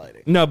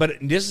gaslighting. No, but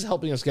this is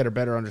helping us get a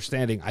better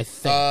understanding, I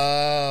think.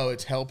 Oh,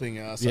 it's helping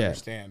us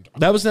understand.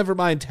 That was never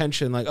my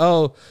intention. Like,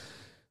 oh,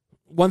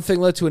 one thing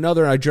led to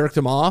another, and I jerked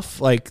him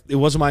off. Like, it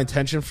wasn't my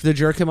intention to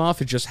jerk him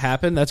off. It just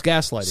happened. That's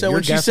gaslighting. So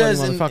when she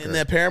says in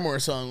that Paramore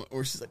song,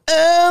 where she's like,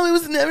 oh, it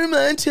was never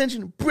my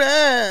intention to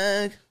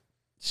brag.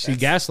 She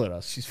gaslit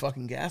us. She's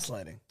fucking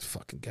gaslighting.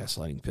 Fucking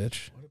gaslighting,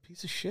 bitch. What a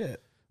piece of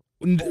shit.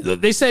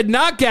 They said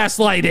not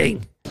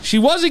gaslighting. She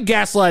wasn't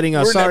gaslighting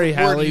us. Sorry,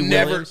 Hallie.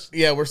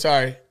 We're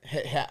sorry.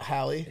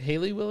 Hallie.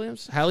 Haley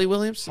Williams? Hallie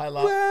Williams? But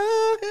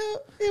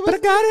I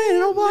got it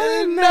and I want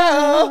to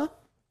know.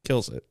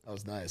 Kills it. That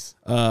was nice.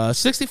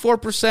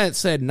 64%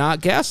 said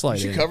not gaslighting.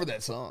 You should cover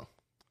that song.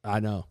 I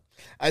know.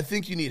 I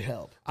think you need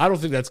help. I don't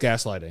think that's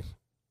gaslighting.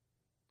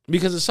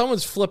 Because if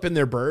someone's flipping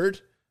their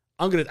bird,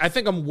 I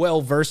think I'm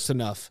well versed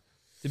enough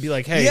to be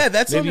like, hey, yeah,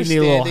 that's maybe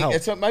understanding. you need a little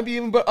help. It might be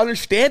even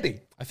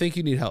understanding. I think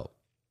you need help.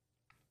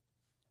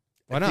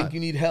 Why not? I think you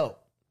need help.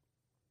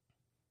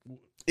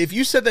 If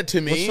you said that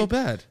to me, what's so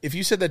bad? If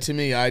you said that to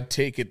me, I'd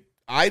take it.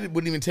 I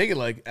wouldn't even take it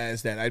like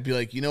as that. I'd be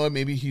like, you know what?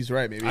 Maybe he's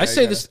right. Maybe I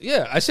say this.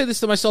 Yeah, I say this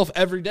to myself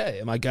every day.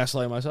 Am I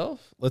gaslighting myself?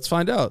 Let's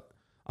find out.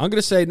 I'm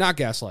going to say not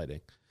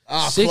gaslighting.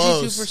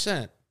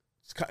 62%.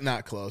 It's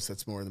not close.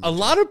 That's more than a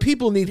lot of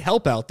people need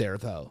help out there,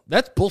 though.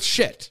 That's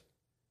bullshit.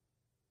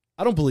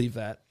 I don't believe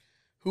that.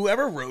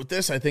 Whoever wrote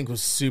this, I think,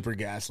 was super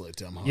gaslit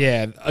dumb.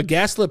 Yeah, a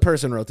gaslit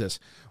person wrote this.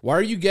 Why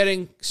are you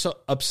getting so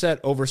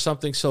upset over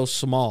something so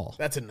small?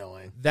 That's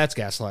annoying. That's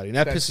gaslighting.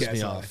 That pisses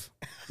me off.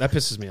 That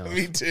pisses me off.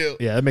 Me too.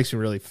 Yeah, that makes me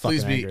really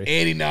fucking angry.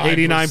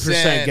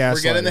 89% gaslighting.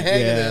 We're getting the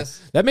hang of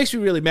this. That makes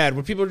me really mad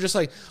when people are just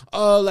like,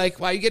 oh, like,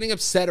 why are you getting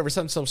upset over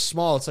something so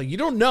small? It's like, you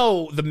don't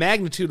know the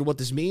magnitude of what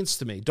this means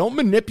to me. Don't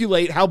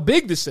manipulate how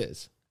big this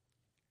is.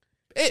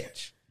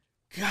 Bitch.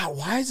 God,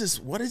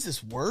 what is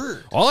this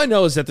word? All I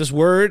know is that this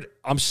word,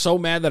 I'm so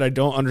mad that I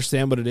don't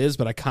understand what it is,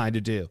 but I kind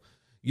of do.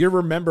 You're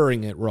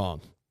remembering it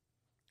wrong.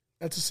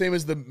 That's the same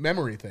as the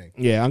memory thing.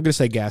 Yeah, I'm going to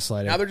say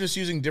gaslighting. Now they're just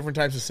using different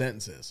types of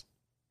sentences.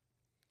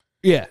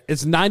 Yeah,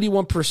 it's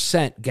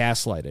 91%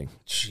 gaslighting.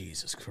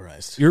 Jesus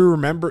Christ.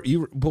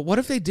 But what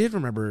if they did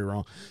remember it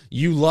wrong?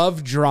 You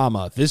love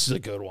drama. This is a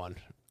good one.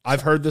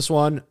 I've heard this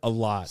one a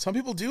lot. Some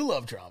people do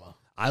love drama.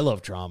 I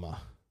love drama.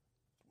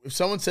 If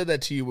someone said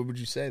that to you, what would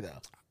you say, though?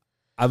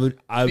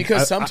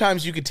 Because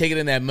sometimes you could take it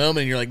in that moment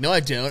and you're like, no, I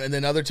don't. And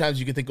then other times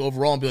you could think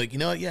overall and be like, you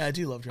know what? Yeah, I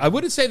do love drama. I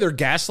wouldn't say they're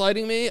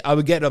gaslighting me. I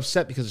would get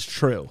upset because it's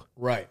true.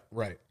 Right.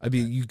 I'd be,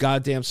 you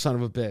goddamn son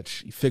of a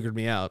bitch. You figured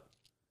me out.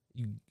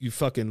 You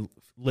fucking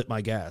lit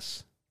my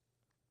gas.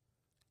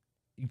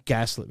 You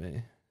gaslit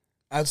me.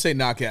 I'd say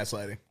not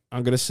gaslighting.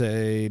 I'm going to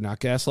say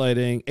not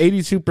gaslighting.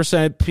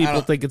 82%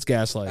 people think it's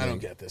gaslighting. I don't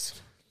get this.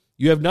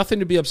 You have nothing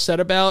to be upset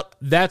about?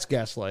 That's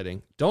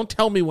gaslighting. Don't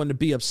tell me when to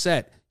be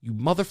upset. You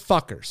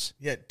motherfuckers.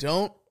 Yeah,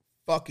 don't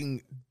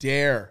fucking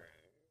dare.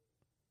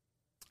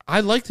 I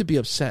like to be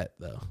upset,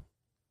 though.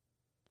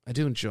 I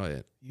do enjoy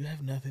it. You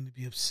have nothing to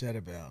be upset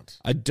about.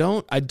 I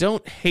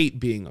don't hate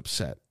being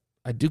upset.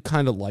 I do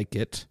kind of like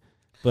it,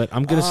 but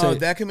I'm going to say...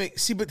 that can make...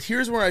 See, but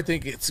here's where I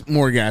think it's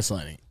more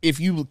gaslighting. If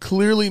you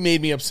clearly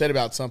made me upset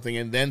about something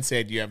and then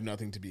said you have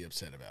nothing to be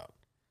upset about,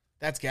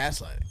 that's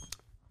gaslighting.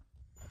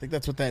 I think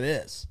that's what that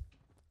is.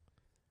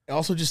 It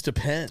also just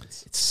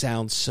depends. It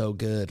sounds so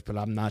good, but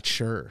I'm not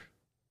sure.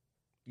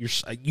 You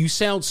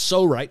sound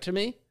so right to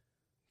me.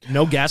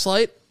 No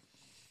gaslight?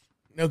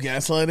 No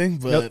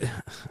gaslighting, but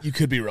you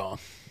could be wrong.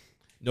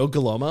 No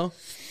Galomo?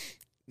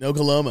 No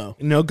Galomo.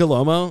 No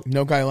Galomo?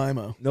 No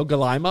Gailimo. No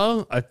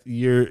Galimo?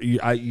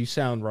 You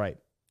sound right.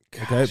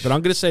 Gosh. Okay, but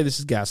I'm going to say this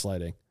is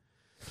gaslighting.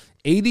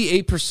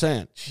 88%.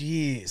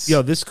 Jeez.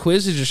 Yo, this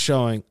quiz is just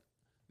showing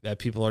that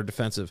people are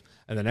defensive.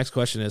 And the next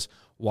question is,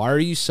 why are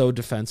you so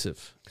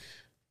defensive?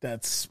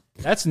 That's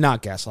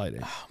not gaslighting.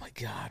 Oh, my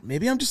God.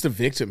 Maybe I'm just a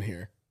victim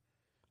here.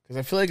 Because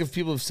I feel like if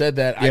people have said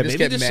that, I just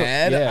get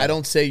mad. I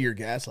don't say you're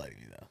gaslighting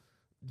me, though.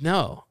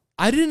 No.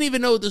 I didn't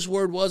even know what this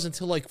word was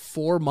until like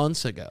 4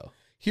 months ago.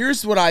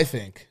 Here's what I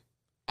think.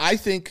 I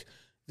think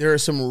there are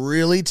some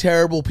really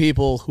terrible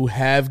people who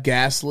have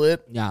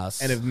gaslit.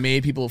 Yes. And have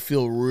made people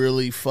feel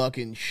really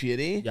fucking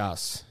shitty.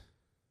 Yes.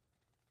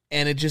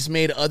 And it just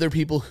made other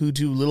people who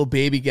do little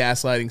baby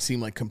gaslighting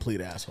seem like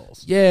complete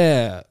assholes.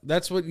 Yeah,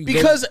 that's what...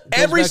 Because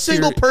every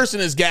single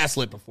person is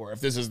gaslit before, if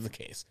this is the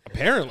case.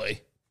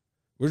 Apparently.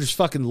 We're just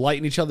fucking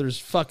lighting each other's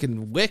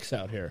fucking wicks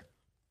out here.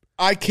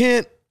 I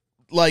can't...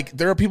 Like,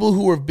 there are people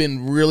who have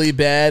been really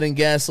bad in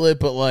gaslit,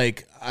 but,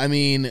 like, I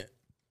mean...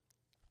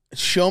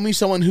 Show me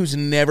someone who's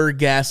never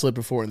gaslit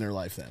before in their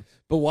life then.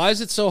 But why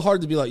is it so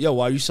hard to be like, yo,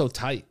 why are you so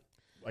tight?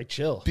 Like,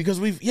 chill. Because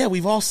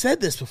we've all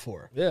said this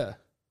before. Yeah.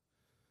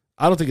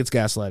 I don't think it's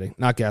gaslighting.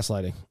 Not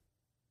gaslighting.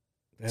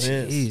 That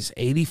is.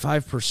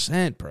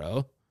 85%,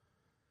 bro.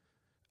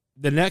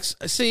 The next,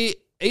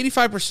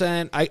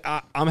 85%,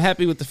 I'm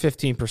happy with the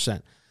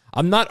 15%.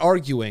 I'm not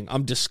arguing.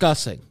 I'm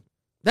discussing.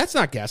 That's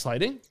not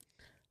gaslighting.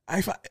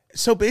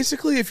 So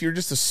basically, if you're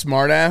just a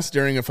smartass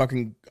during a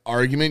fucking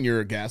argument,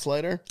 you're a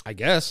gaslighter? I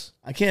guess.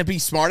 I can't be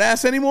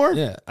smartass anymore?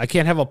 Yeah. I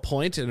can't have a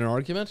point in an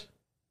argument?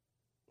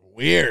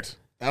 Weird.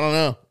 I don't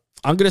know.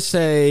 I'm going to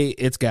say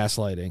it's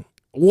gaslighting.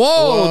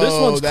 Whoa, this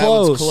one's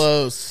close. Was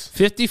close.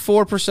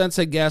 54%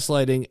 said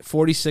gaslighting.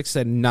 46%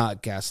 said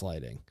not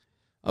gaslighting.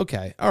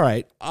 Okay. All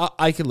right.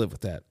 I can live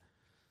with that.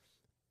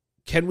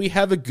 Can we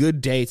have a good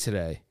day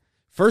today?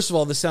 First of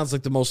all, this sounds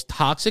like the most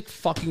toxic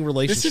fucking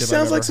relationship. This just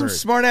sounds like some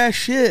smart ass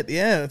shit.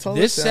 Yeah, that's all.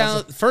 This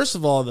sounds. First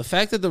of all, the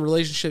fact that the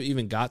relationship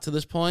even got to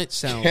this point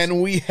sounds. Can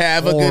we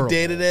have horrible. a good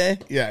day today?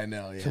 Yeah, I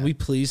know. Yeah. Can we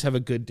please have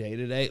a good day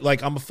today?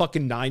 Like, I'm a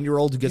fucking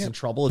 9-year-old who gets in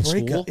trouble in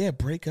school.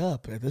 Break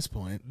up at this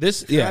point.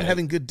 You're not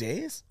having good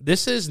days.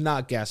 This is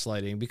not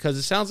gaslighting because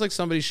it sounds like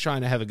somebody's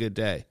trying to have a good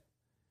day,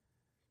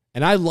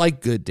 and I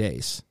like good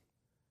days.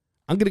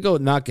 I'm gonna go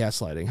with not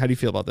gaslighting. How do you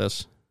feel about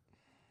this?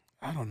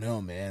 I don't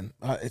know, man.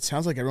 It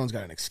sounds like everyone's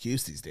got an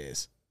excuse these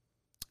days.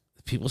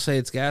 People say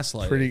it's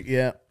gaslighting.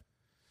 Yeah.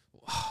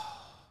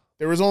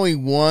 There was only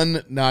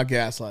one not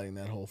gaslighting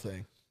that whole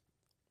thing.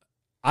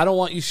 I don't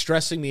want you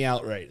stressing me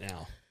out right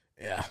now.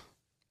 Yeah.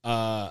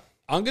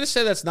 I'm going to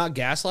say that's not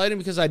gaslighting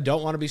because I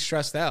don't want to be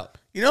stressed out.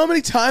 You know how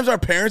many times our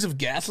parents have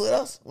gaslit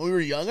us when we were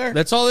younger?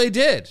 That's all they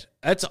did.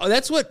 That's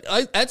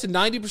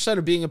 90%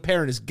 of being a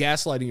parent is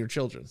gaslighting your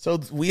children. So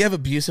we have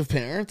abusive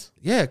parents?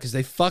 Yeah, because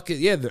they fucking,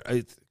 yeah,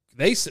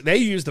 they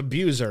used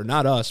abuser,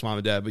 not us, mom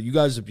and dad, but you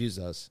guys abused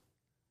us.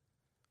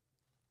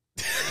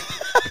 You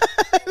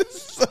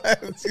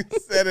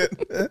said it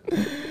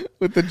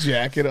with the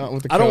jacket on,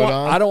 with the coat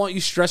on. I don't want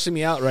you stressing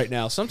me out right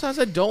now. Sometimes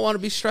I don't want to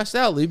be stressed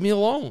out. Leave me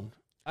alone.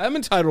 I'm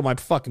entitled to my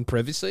fucking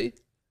privacy.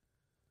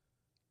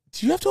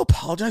 Do you have to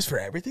apologize for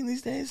everything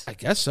these days? I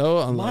guess so.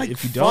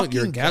 If you don't,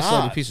 you're a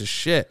gaslighting piece of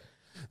shit.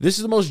 This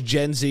is the most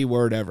Gen Z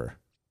word ever.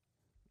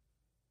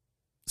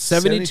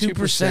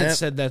 72%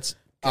 said that's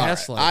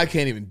gaslighting. Right, I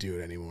can't even do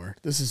it anymore.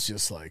 This is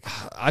just like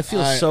I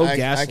feel so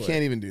gaslit. I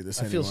can't even do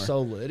this anymore. I feel so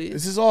litty.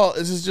 This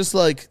is just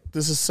like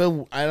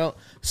some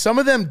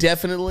of them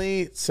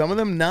definitely, some of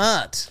them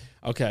not.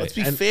 Okay. Let's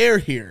be fair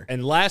here.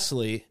 And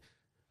lastly,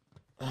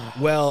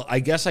 well, I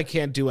guess I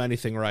can't do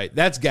anything right.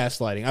 That's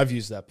gaslighting. I've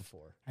used that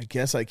before. I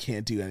guess I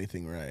can't do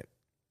anything right.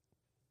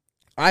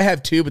 I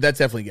have two, but that's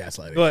definitely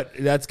gaslighting. But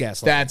that's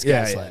gaslighting. That's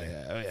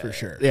gaslighting. For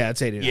sure. Yeah,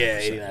 it's 89%.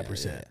 Yeah,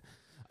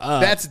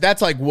 89%.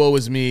 That's like woe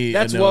is me.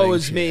 That's woe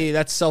is me.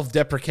 That's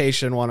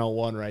self-deprecation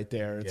 101 right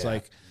there. It's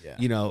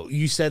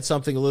you said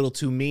something a little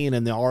too mean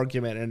in the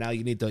argument, and now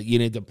you need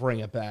to bring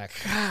it back.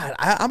 God,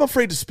 I'm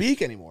afraid to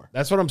speak anymore.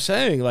 That's what I'm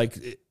saying. Like,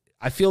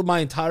 I feel my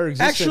entire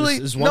existence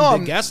is one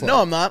big gaslight.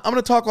 No, I'm not. I'm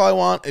going to talk all I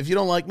want. If you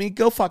don't like me,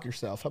 go fuck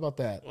yourself. How about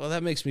that? Well,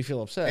 that makes me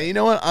feel upset. And you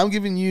know what? I'm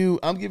giving you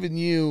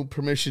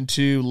permission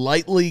to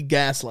lightly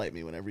gaslight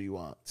me whenever you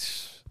want,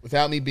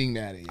 without me being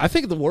mad at you. I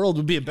think the world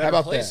would be a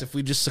better place if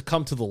we just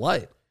succumb to the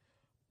light.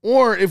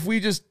 Or if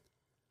we just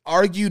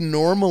argue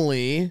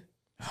normally.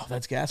 Oh,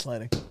 that's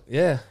gaslighting.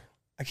 Yeah.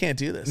 I can't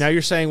do this. Now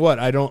you're saying what?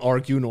 I don't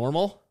argue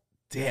normal?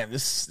 Damn,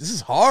 this is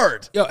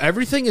hard. Yo,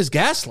 everything is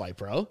gaslight,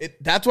 bro.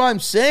 That's why I'm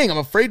saying I'm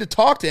afraid to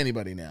talk to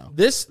anybody now.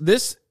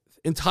 This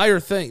entire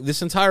thing,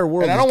 this entire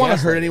world. And I don't want to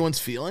hurt anyone's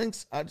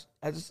feelings. I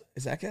just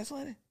is that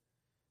gaslighting?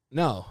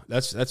 No,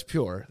 that's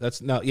pure.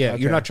 That's no. Yeah,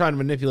 okay. You're not trying to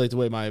manipulate the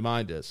way my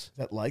mind is. Is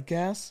that light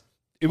gas?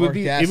 It would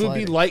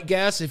be light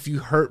gas if you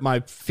hurt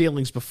my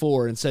feelings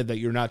before and said that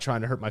you're not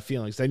trying to hurt my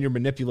feelings. Then you're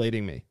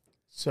manipulating me.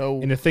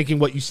 So into thinking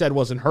what you said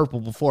wasn't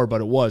hurtful before,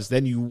 but it was.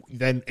 Then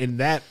in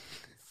that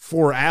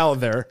therefore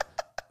after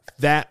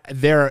that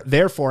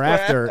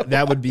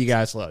would be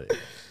gaslighting.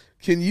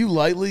 Can you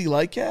lightly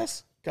light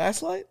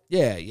gaslight?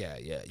 Yeah.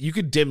 You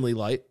could dimly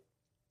light.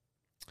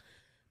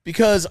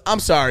 Because I'm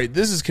sorry,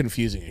 this is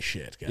confusing as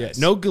shit, guys. Yeah,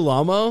 no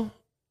Galamo.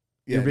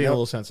 You're being a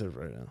little sensitive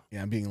right now.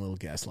 Yeah, I'm being a little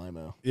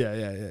gaslimo.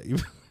 Yeah.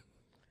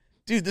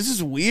 Dude, this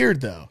is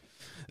weird though.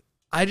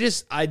 I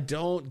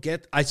still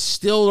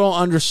don't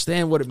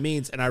understand what it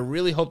means, and I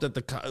really hope that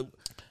the comment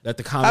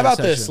How about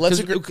this?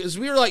 Because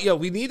we were like,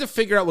 we need to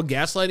figure out what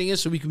gaslighting is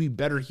so we can be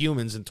better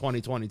humans in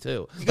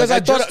 2022. Because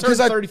I just turned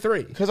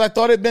 33. Because I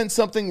thought it meant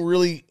something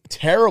really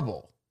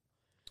terrible.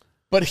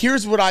 But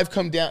here's what I've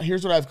come down.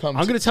 Here's what I've come.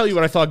 I'm going to tell you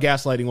what I thought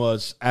gaslighting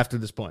was after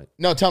this point.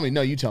 No, tell me.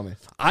 No, you tell me.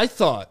 I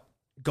thought,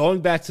 going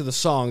back to the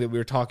song that we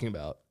were talking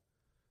about,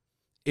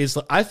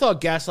 I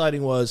thought gaslighting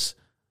was,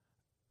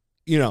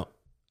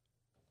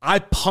 I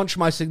punch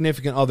my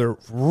significant other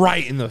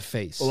right in the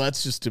face. Well,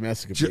 that's just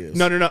domestic abuse.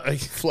 No.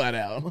 Flat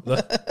out.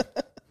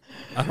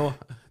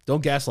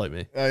 Don't gaslight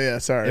me. Oh, yeah,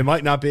 sorry. It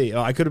might not be.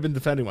 I could have been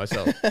defending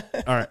myself.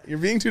 All right. You're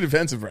being too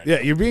defensive right now.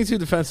 Yeah, you're being too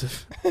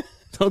defensive.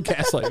 Don't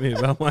gaslight me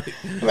about my...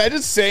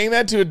 Imagine saying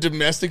that to a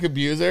domestic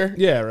abuser.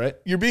 Yeah, right?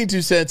 You're being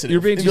too sensitive.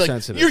 You're being too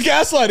sensitive. You're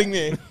gaslighting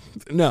me.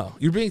 No,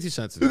 you're being too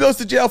sensitive. Who goes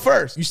to jail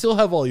first? You still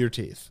have all your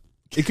teeth.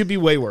 It could be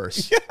way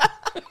worse.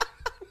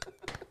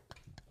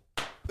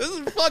 This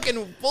is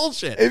fucking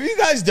bullshit. If you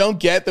guys don't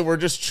get that we're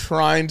just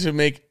trying to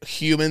make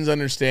humans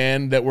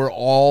understand that we're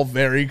all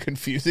very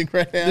confusing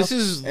right now. This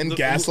is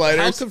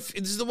gaslighters.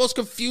 This is the most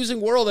confusing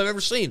world I've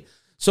ever seen.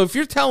 So if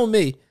you're telling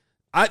me,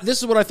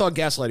 this is what I thought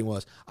gaslighting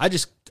was.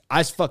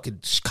 I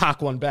fucking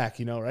cock one back,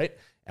 right?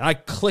 And I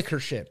click her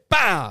shit.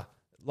 Bah!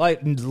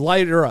 Light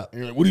her up. And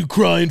you're like, what are you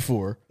crying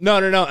for? No.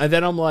 And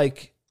then I'm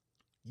like,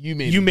 you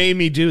made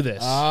me do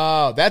this.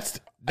 Oh,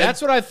 that's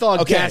what I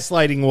thought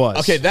gaslighting was.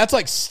 Okay, that's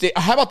like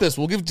how about this?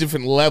 We'll give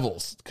different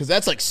levels because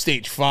that's like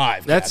stage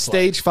 5. That's gaslight.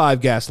 Stage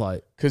 5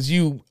 gaslight. Because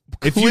you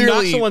If you knock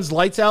clearly someone's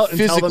lights out and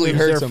tell them physically it's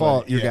hurt their somebody.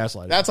 fault, you're Yeah.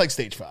 gaslighting. That's like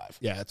stage 5.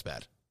 Yeah, that's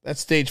bad. That's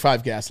stage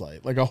 5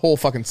 gaslight. Like a whole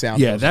fucking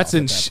sound. Yeah, goes that's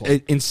off at that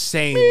point.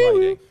 insane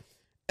lighting.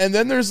 And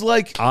then there's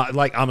like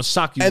I'm a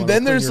sock you. and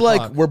then there's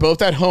like we're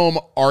both at home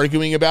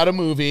arguing about a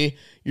movie.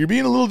 You're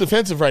being a little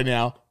defensive right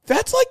now.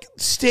 That's like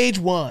stage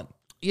 1.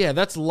 yeah,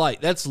 that's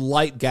light. That's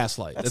light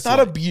gaslight. That's not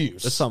light.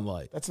 abuse. That's some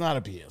light. That's not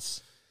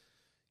abuse.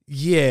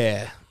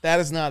 Yeah, That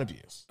is not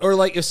abuse. or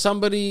like if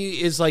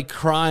somebody is like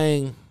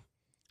crying.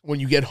 When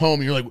you get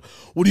home and you're like,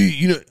 what do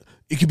you know,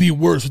 it could be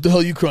worse. What the hell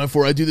are you crying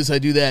for? I do this, I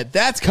do that.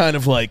 That's kind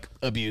of like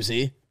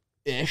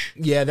abusey-ish.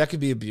 Yeah, that could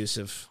be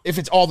abusive. If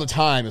it's all the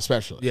time,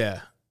 especially.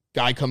 Yeah.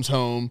 Guy comes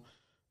home,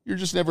 you're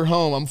just never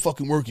home. I'm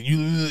fucking working.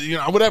 You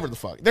know, whatever the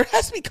fuck. There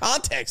has to be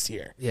context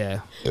here.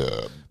 Yeah.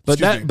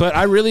 Excuse me. But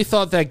I really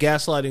thought that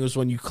gaslighting was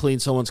when you clean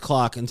someone's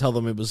clock and tell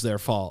them it was their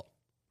fault.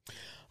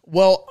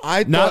 Well,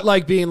 I Not thought,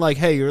 like being like,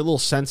 hey, you're a little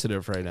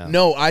sensitive right now.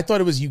 no, I thought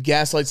it was you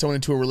gaslight someone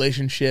into a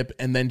relationship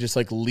and then just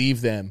like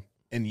leave them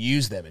and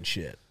use them and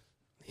shit.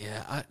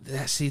 Yeah,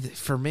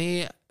 for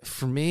me,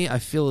 I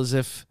feel as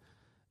if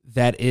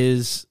that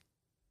is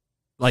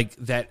like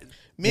that.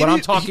 Maybe- what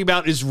I'm talking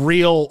about is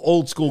real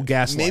old school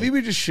gaslighting. Maybe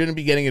we just shouldn't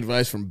be getting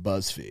advice from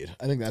BuzzFeed.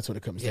 I think that's what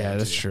it comes down to. Yeah,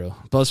 that's true.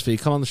 BuzzFeed,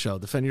 come on the show.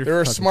 Defend your. There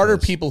are fucking smarter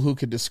cause. people who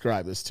could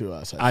describe this to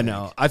us. I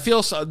know. I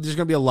feel there's going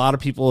to be a lot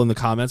of people in the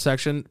comment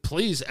section.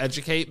 Please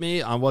educate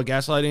me on what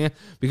gaslighting is,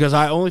 because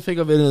I only think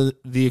of it in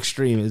the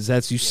extreme. Is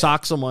that you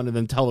sock someone and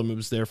then tell them it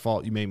was their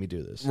fault. You made me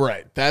do this.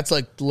 Right. That's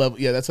like level.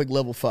 Yeah, that's like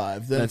level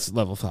 5. Then That's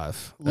level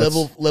 5.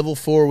 level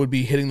 4 would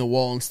be hitting the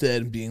wall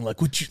instead and being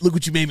like, look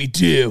what you made me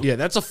do." Yeah,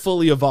 that's a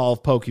fully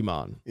evolved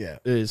Pokemon. Yeah.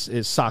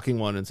 Is socking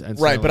one and Right,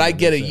 telling but I them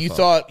get it's it. their You fault.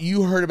 thought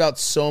you heard about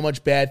so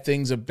much bad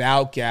things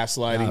about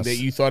gaslighting Yes. that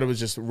you thought it was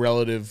just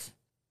relative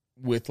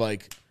with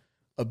like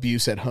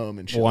abuse at home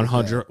and shit. like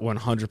that.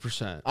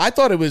 100%. I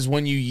thought it was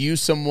when you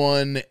use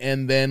someone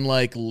and then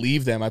like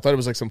leave them. I thought it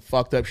was like some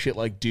fucked up shit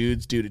like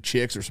dudes do to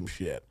chicks or some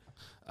shit.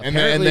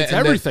 Apparently, it's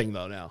everything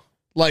though now.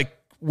 Like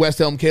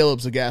West Elm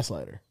Caleb's a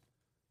gaslighter.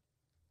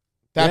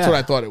 That's Yeah. what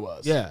I thought it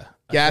was. Yeah,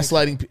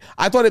 Gaslighting.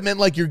 I thought it meant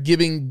like you're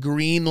giving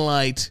green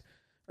light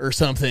or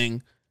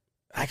something.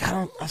 Like I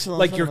don't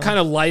like you're kind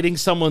of lighting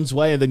someone's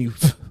way and then you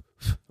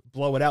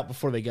blow it out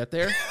before they get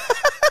there.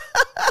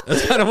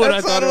 That's kind of what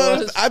I thought it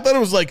was. I thought it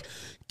was like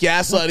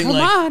gaslighting. Come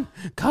on,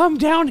 come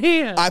down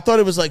here. I thought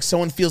it was like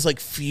someone feels like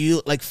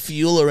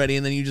fuel already,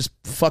 and then you just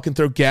fucking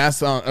throw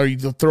gas on, or you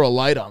throw a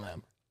light on them.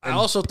 I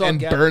also thought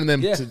and burn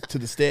them yeah. to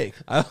the stake.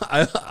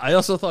 I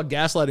also thought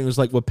gaslighting was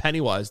like what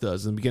Pennywise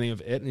does in the beginning of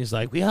it, and he's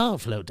like, "We all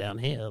float down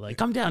here, like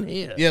come down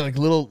here." Yeah, like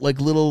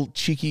little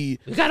cheeky.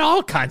 We got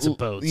all kinds of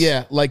boats.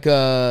 Yeah, like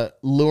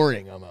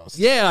luring almost.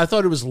 Yeah, I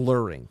thought it was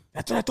luring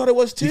That's what I thought it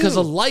was too. because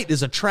a light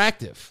is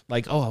attractive.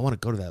 Like, oh, I want to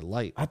go to that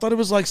light. I thought it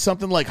was like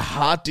something like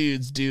hot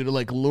dudes do to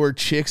like lure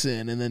chicks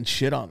in and then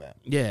shit on them.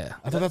 Yeah,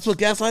 I thought that's what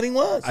gaslighting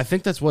was. I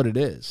think that's what it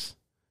is.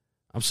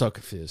 I'm so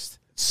confused.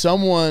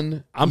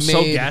 Someone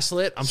so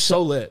gaslit. I'm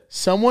so lit.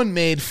 Someone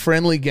made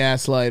friendly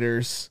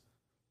gaslighters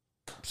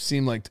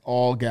seem like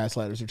all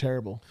gaslighters are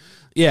terrible.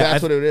 Yeah,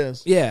 That's what it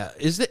is. Yeah,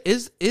 is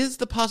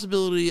the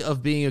possibility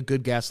of being a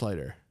good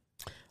gaslighter?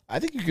 I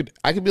think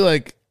I could be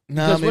like,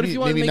 no, Because maybe, what if you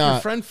want to maybe make not.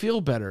 your friend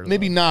feel better?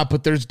 Maybe though? not,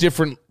 but there's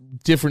different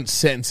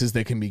sentences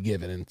that can be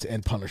given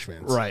and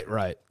punishments.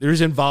 Right.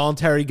 There's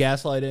involuntary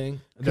gaslighting.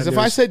 Because if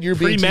I said you're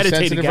being too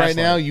premeditated sensitive right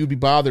now, gaslighting. you'd be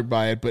bothered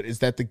by it. But is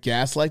that the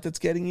gaslight that's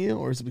getting you,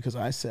 or is it because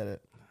I said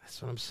it?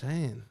 That's what I'm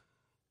saying.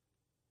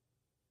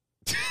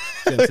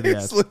 Get to the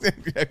ass.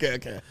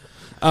 Okay.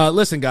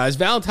 Listen, guys,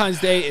 Valentine's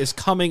Day is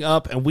coming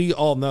up, and we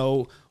all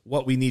know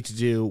what we need to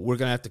do. We're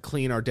going to have to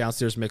clean our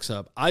downstairs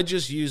mix-up. I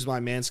just used my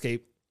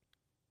Manscaped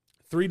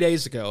 3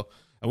 days ago,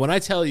 and when I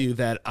tell you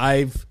that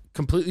I've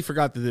completely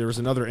forgot that there was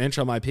another inch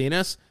on my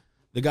penis,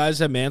 the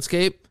guys at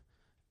Manscaped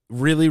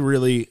really,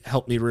 really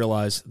helped me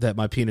realize that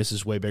my penis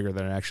is way bigger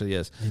than it actually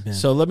is. Amen.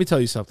 So let me tell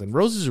you something.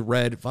 Roses are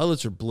red,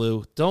 violets are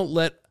blue. Don't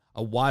let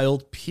a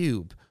wild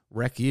pube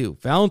wreck you.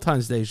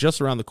 Valentine's Day is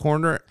just around the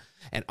corner,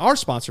 and our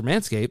sponsor,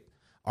 Manscaped,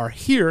 are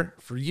here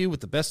for you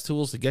with the best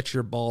tools to get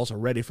your balls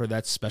ready for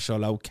that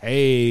special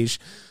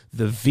occasion.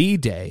 The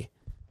V-Day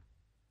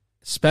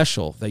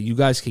special that you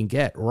guys can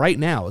get right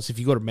now is if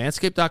you go to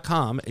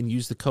manscaped.com and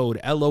use the code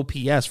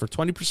LOPS for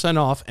 20%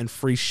 off and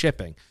free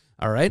shipping.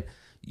 All right?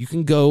 You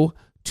can go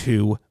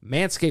to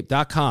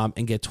manscaped.com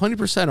and get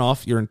 20%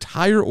 off your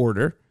entire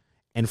order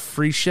and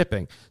free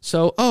shipping.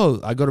 So,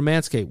 I go to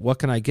Manscaped. What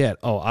can I get?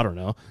 I don't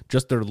know.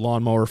 Just their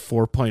Lawnmower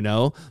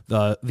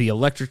 4.0, the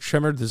electric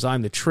trimmer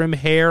designed to trim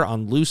hair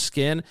on loose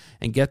skin.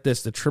 And get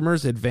this, the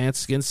trimmer's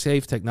advanced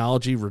skin-safe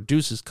technology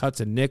reduces cuts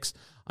and nicks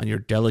on your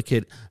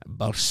delicate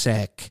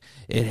bossack.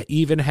 It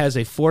even has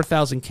a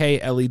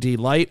 4000K LED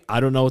light. I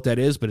don't know what that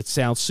is, but it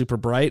sounds super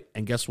bright.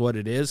 And guess what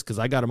it is? Because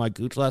I got on my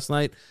gooch last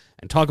night.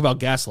 And talk about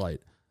gaslight.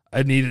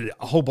 I needed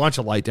a whole bunch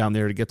of light down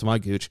there to get to my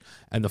gooch.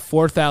 And the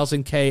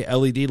 4000K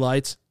LED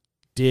lights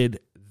did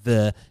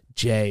the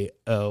job.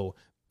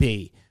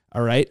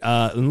 All right?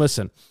 And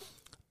listen,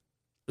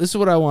 this is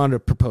what I wanted to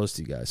propose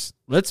to you guys.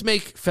 Let's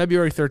make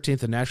February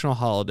 13th a national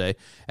holiday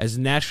as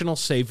National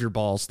Save Your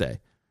Balls Day.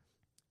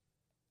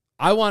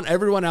 I want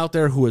everyone out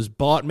there who has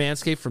bought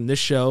Manscaped from this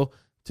show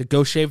to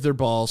go shave their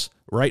balls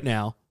right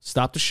now.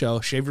 Stop the show,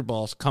 shave your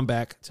balls, come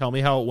back, tell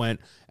me how it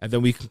went, and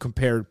then we can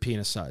compare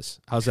penis size.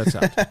 How's that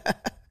sound?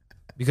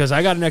 Because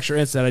I got an extra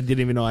inch that I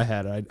didn't even know I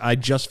had. I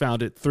just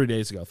found it 3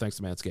 days ago, thanks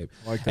to Manscaped.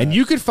 Like and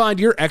you can find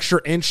your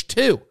extra inch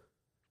too.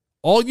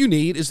 All you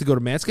need is to go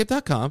to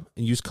manscaped.com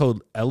and use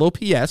code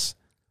LOPS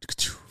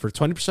for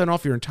 20%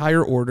 off your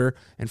entire order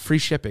and free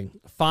shipping.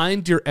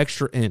 Find your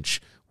extra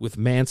inch with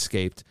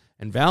Manscaped.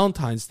 And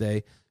Valentine's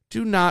Day,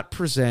 do not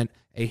present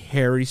a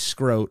hairy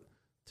scrote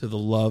to the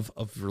love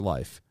of your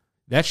life.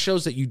 That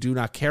shows that you do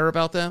not care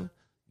about them.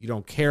 You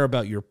don't care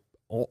about your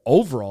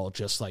overall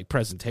just like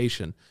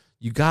presentation.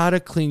 You got to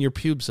clean your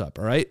pubes up,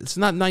 all right? It's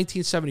not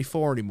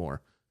 1974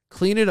 anymore.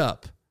 Clean it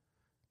up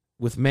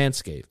with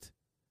Manscaped.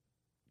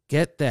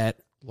 Get that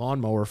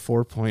Lawnmower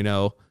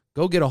 4.0.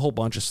 Go get a whole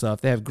bunch of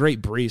stuff. They have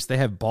great briefs. They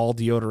have ball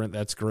deodorant.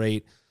 That's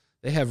great.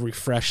 They have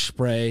refresh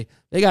spray.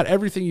 They got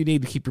everything you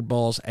need to keep your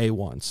balls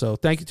A1. So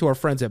thank you to our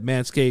friends at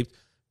Manscaped.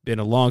 Been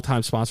a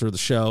long-time sponsor of the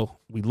show.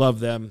 We love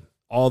them.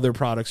 All their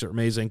products are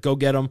amazing. Go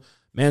get them.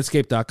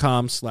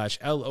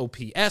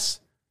 Manscaped.com/LOPS.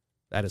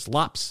 That is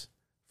LOPS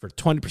for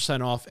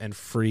 20% off and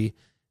free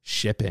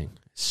shipping.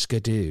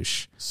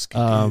 Skadoosh.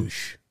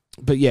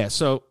 But yeah,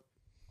 so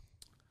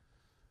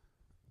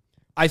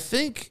I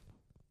think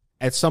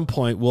at some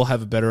point we'll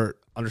have a better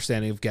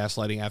understanding of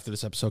gaslighting after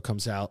this episode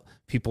comes out.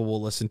 People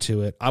will listen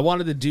to it. I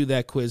wanted to do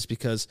that quiz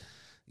because,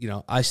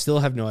 I still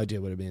have no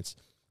idea what it means.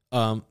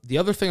 The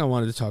other thing I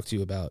wanted to talk to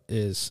you about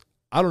is,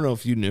 I don't know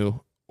if you knew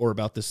or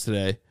about this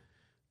today,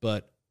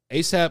 but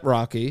A$AP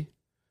Rocky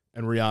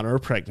and Rihanna are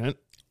pregnant.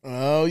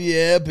 Oh,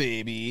 yeah,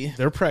 baby.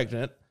 They're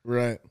pregnant.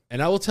 Right.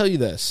 And I will tell you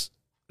this.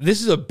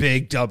 This is a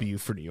big W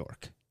for New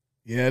York.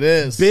 Yeah, it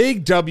is.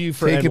 Big W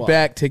for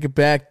NY. Take it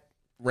back.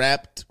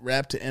 Rap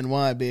to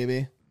NY,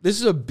 baby. This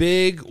is a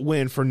big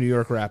win for New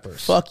York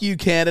rappers. Fuck you,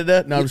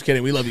 Canada. No, I'm just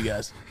kidding. We love you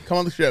guys. Come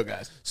on the show,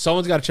 guys.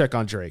 Someone's got to check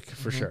on Drake,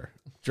 for sure.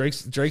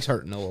 Drake's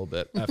hurting a little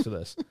bit after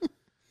this.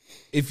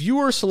 If you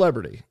were a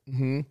celebrity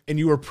and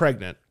you were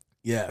pregnant,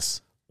 yes,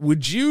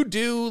 would you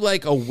do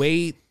like a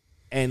wait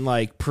and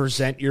like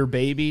present your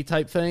baby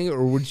type thing,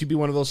 or would you be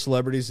one of those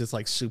celebrities that's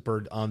like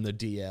super on the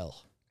DL?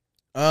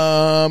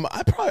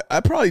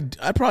 I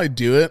probably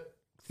do it.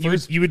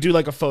 You would do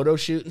like a photo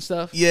shoot and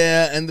stuff?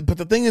 Yeah, but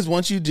the thing is,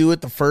 once you do it,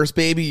 the first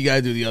baby, you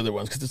gotta do the other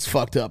ones because it's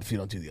fucked up if you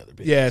don't do the other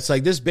baby. Yeah, it's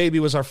like this baby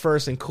was our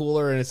first and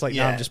cooler, and it's like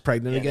now I'm just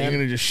pregnant again. You're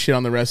gonna just shit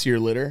on the rest of your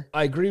litter.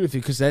 I agree with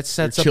you because that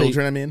sets up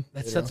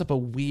that sets up a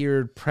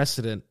weird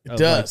precedent. It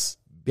does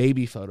like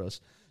baby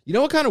photos. You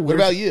know what kind of weird?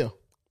 What about you?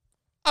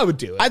 I would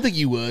do it. I think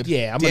you would.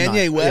 Yeah,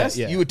 Kanye West.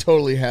 Yeah. You would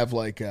totally have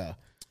like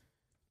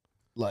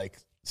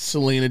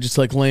Selena just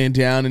like laying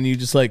down and you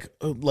just like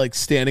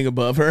standing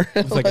above her,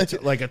 like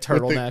a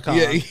turtleneck on.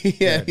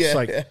 Yeah. Just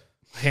like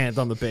hand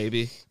on the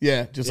baby.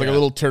 Yeah, just like a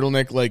little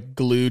turtleneck like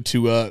glued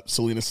to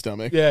Selena's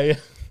stomach. Yeah.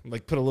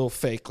 Like put a little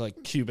fake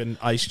like Cuban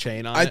ice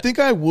chain on. I think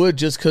I would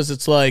just because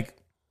it's like,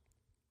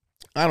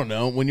 I don't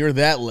know, when you're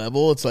that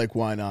level, it's like,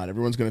 why not?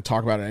 Everyone's going to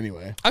talk about it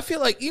anyway. I feel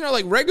like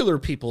like regular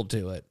people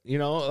do it.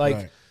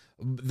 Right.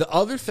 The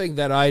other thing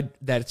that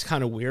it's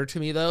kind of weird to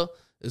me though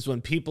is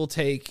when people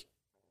take.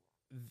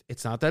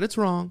 It's not that it's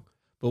wrong,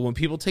 but when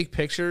people take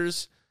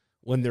pictures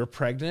when they're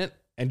pregnant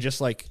and just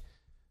like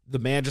the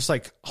man just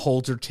like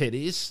holds her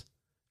titties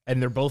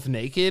and they're both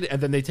naked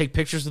and then they take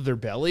pictures of their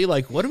belly,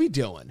 like what are we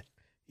doing?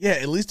 Yeah,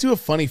 at least do a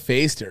funny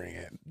face during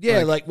it.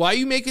 Yeah, like why are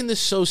you making this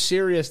so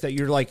serious that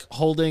you're like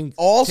holding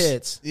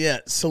tits? Yeah,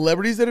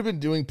 celebrities that have been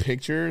doing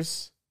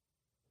pictures,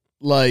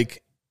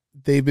 like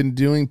they've been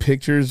doing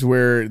pictures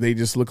where they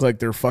just look like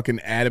they're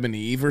fucking Adam and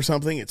Eve or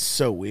something. It's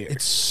so weird.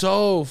 It's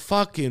so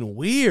fucking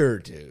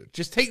weird, dude.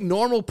 Just take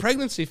normal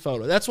pregnancy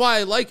photo. That's why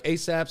I like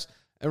A$AP's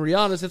and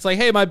Rihanna's. It's like,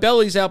 hey, my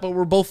belly's out, but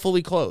we're both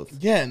fully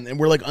clothed. Yeah, and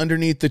we're like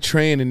underneath the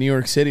train in New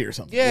York City or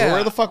something. Yeah.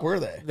 Where the fuck were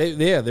they?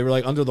 They were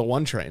like under the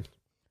one train.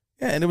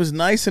 Yeah, and it was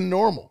nice and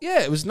normal.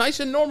 Yeah, it was nice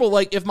and normal.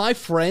 Like if my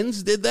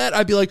friends did that,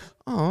 I'd be like,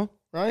 oh,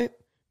 right?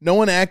 No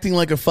one acting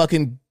like a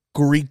fucking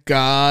Greek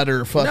god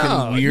or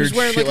fucking weird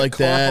shit like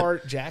that.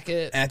 Carhartt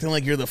jacket, acting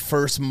like you're the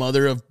first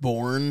mother of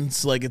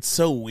borns. Like it's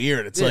so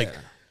weird. It's like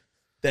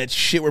that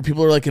shit where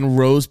people are like in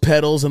rose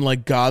petals and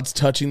like God's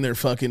touching their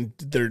fucking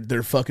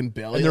their fucking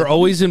belly. And they're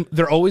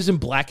always in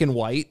black and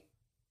white.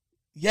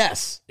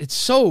 Yes, it's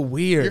so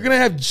weird. You're gonna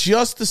have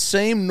just the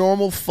same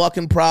normal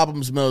fucking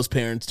problems most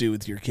parents do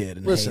with your kid.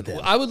 And listen,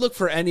 I would look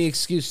for any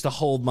excuse to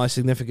hold my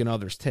significant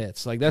other's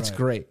tits. Like that's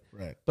great.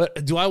 Right.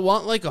 But do I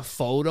want like a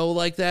photo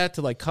like that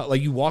to like cut?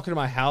 Like you walk into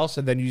my house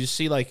and then you just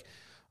see like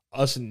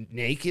us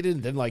naked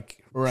and then like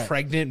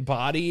pregnant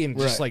body and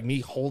just like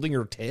me holding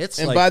her tits.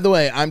 And by the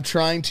way, I'm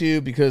trying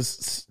to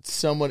because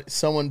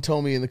someone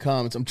told me in the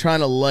comments I'm trying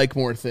to like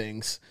more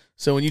things.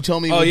 So when you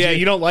told me,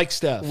 you don't like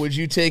stuff. Would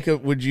you take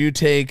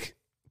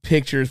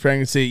pictures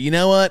pregnancy? You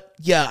know what?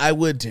 Yeah, I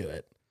would do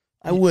it.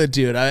 I would,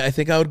 dude. I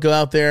think I would go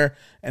out there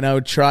and I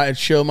would try and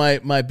show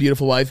my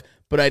beautiful wife.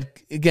 But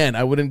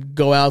I wouldn't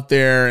go out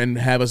there and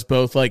have us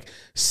both like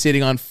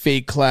sitting on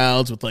fake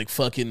clouds with like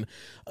fucking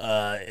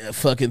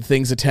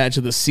things attached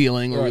to the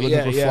ceiling where we're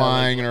looking for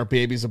flying and our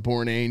baby's a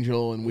born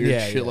angel and weird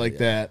shit like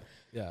that.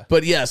 Yeah.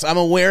 But yes, I'm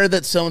aware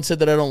that someone said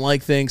that I don't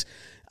like things.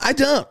 I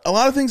don't. A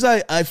lot of things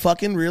I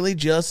fucking really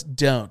just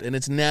don't. And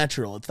it's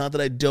natural. It's not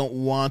that I don't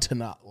want to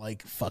not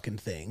like fucking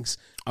things.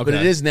 Okay. But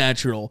it is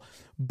natural.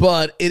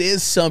 But it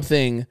is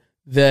something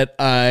that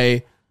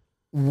I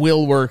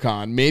will work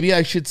on. Maybe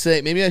I should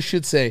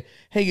say,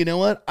 hey, you know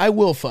what? I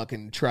will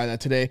fucking try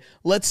that today.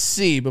 Let's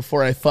see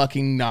before I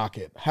fucking knock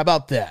it. How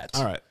about that?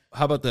 All right.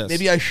 How about this?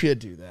 Maybe I should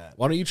do that.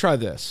 Why don't you try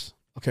this?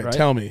 Okay, right?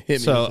 Tell me. Hit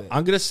me. So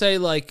I'm going to say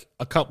like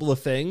a couple of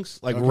things,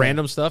 like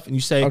random stuff. And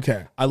you say,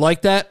 okay, I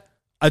like that.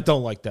 I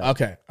don't like that.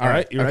 Okay. All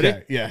right. You ready?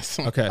 Okay. Yes.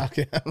 Okay.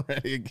 Okay. I'm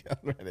ready.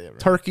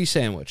 Turkey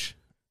sandwich.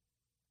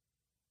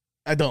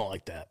 I don't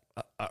like that.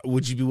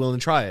 Would you be willing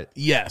to try it?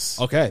 Yes.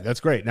 Okay.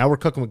 That's great. Now we're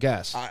cooking with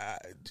gas.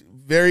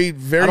 Very,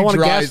 very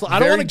dry. I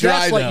don't want to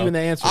gaslight you in the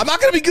answer. I'm not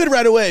going to be good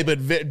right away, but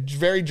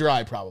very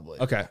dry probably.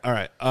 Okay. All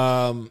right.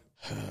 Go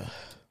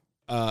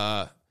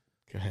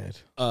ahead.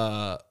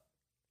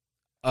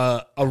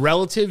 A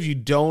relative you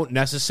don't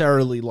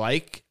necessarily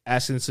like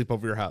asking to sleep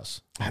over your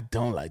house. I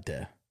don't like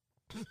that.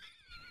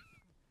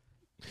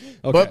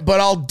 Okay. But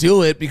I'll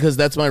do it because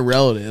that's my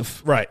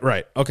relative. Right.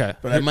 Okay.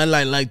 But I might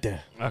like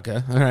that.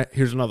 Okay. All right.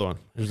 Here's another one.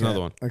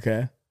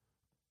 Okay.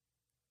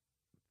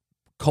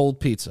 Cold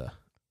pizza.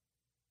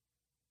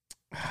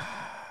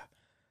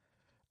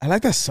 I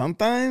like that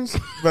sometimes,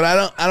 but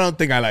I don't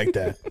think I like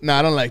that. No,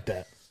 I don't like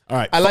that. All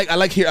right. I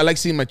like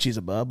seeing my cheese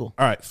a bubble.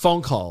 All right.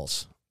 Phone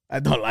calls. I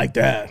don't like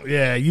that.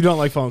 Yeah, you don't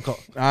like phone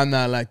calls. I'm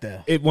not like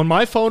that. When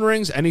my phone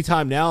rings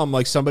anytime now, I'm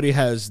like somebody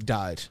has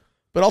died.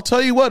 But I'll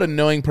tell you what,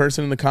 annoying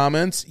person in the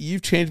comments,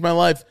 you've changed my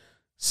life.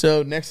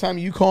 So next time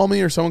you call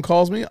me or someone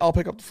calls me, I'll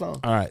pick up the phone.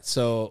 All right,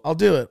 so I'll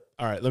do it.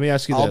 All right, let me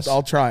ask you this.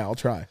 I'll try.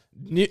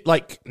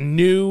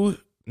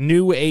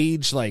 New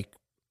age, like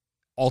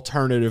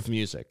alternative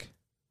music.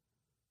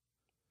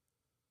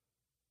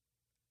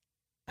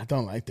 I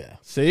don't like that.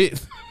 See?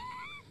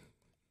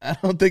 I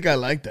don't think I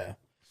like that.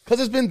 Because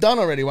it's been done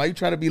already. Why you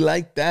try to be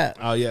like that?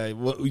 Oh, yeah.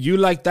 Well, you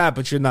like that,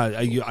 but you're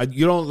not.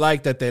 You don't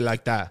like that they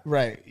like that.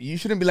 Right. You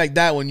shouldn't be like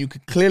that when you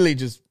could clearly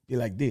just be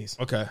like this.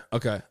 Okay.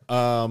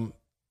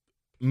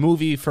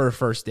 Movie for a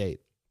first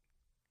date.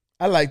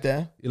 I like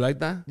that. You like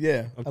that?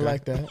 Yeah, okay. I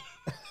like that.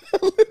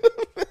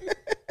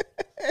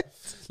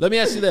 Let me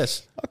ask you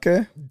this.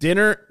 Okay.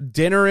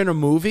 Dinner in a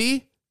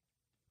movie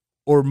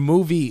or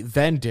movie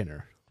then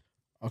dinner?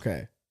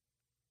 Okay.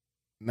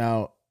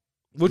 Now...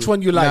 Which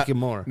one you like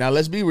more? Now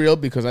let's be real,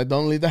 because I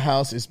don't leave the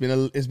house. It's been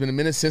a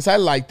minute since I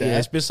liked that. Yeah,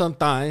 it's been some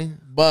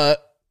time.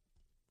 But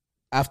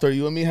after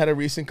you and me had a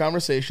recent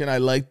conversation, I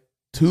like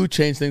to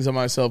change things on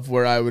myself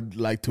where I would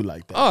like to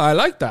like that. Oh, I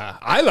like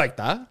that.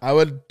 I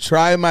would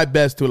try my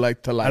best to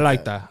like that. I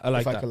like that.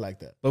 If I could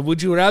like that. But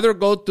would you rather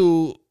go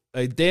to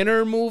a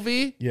dinner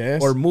movie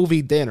or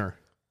movie dinner?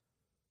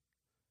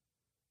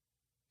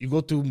 You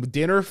go to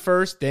dinner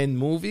first, then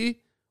movie,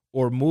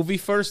 or movie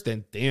first,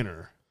 then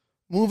dinner?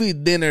 Movie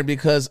dinner,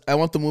 because I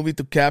want the movie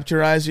to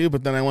capturize you,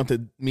 but then I want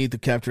me to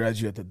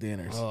capturize you at the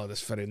dinners. Oh,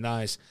 that's very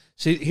nice.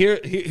 See, here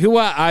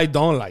why I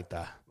don't like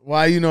that.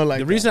 Why you know like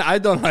the that? reason I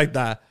don't like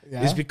that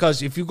is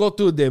because if you go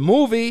to the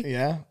movie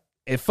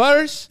at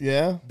first,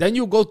 then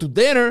you go to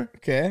dinner,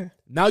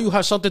 now you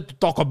have something to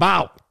talk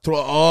about.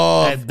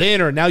 At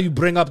dinner, now you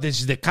bring up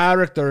the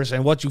characters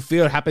and what you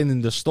feel happened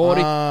in the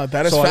story.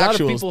 That is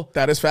factual.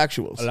 That is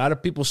factual. A lot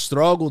of people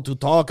struggle to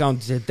talk on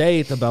the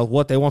date about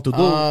what they want to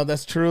do.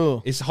 That's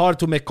true. It's hard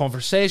to make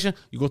conversation.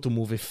 You go to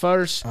movie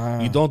first.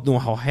 You don't know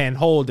how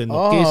hand-hold and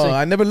kissing.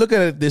 I never look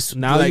at it this.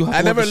 Now you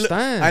have to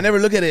understand. I never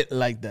look at it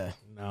like that.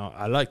 No,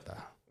 I like that.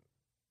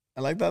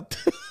 I like that.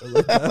 I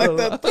like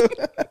that too.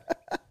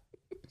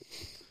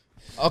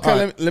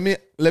 Okay, right.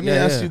 let me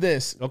ask you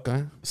this.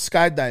 Okay.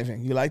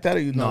 Skydiving. You like that or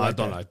you don't No, like I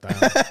don't like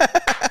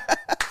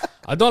that.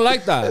 I don't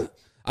like that.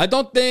 I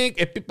don't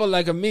think if people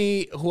like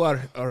me who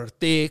are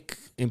thick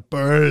and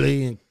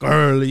burly and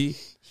curly,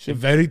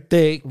 very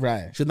thick,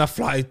 should not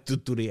fly to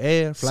the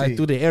air,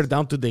 through the air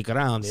down to the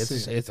ground.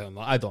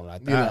 I don't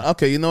like that.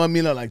 Okay, you know what?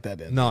 Me not like that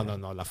then. No.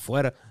 La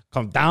fuera.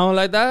 Come down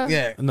like that?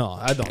 Yeah. No,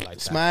 I don't like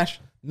that.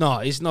 Smash? No,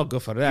 it's not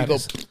good for that. You go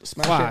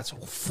smash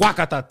it.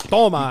 Fuckata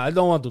toma. I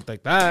don't want to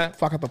take that.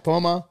 Fuckata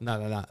toma. No.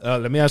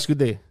 Let me ask you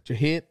this. Your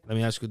hit? Let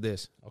me ask you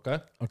this.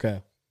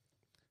 Okay.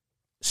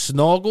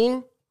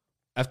 Snuggle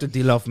after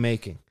the love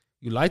making.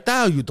 You like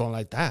that or you don't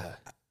like that?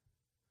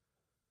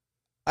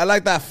 I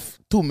like that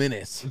 2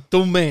 minutes.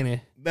 2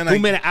 minutes. Then 2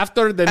 minutes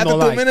after, then after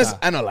no 2 like minutes,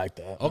 that. I don't like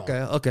that.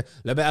 Okay.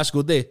 Let me ask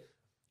you this.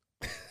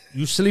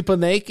 You sleep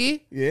naked?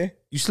 Yeah.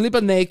 You sleep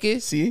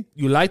naked? See?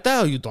 You like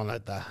that or you don't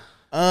like that?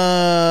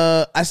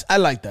 I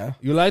like that.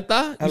 You like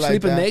that? You like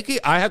sleeping that. naked?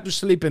 I have to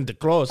sleep in the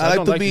clothes. I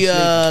like to be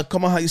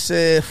come on, how you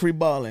say, free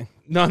balling.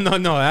 No.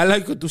 I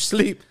like to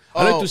sleep.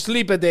 I like to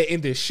sleep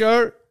in the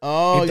shirt.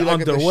 Oh, in you the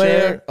like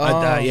underwear.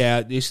 Oh.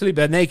 You sleep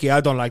naked.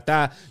 I don't like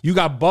that. You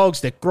got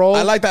bugs that crawl.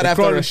 I like that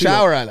after a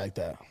shower. I like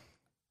that.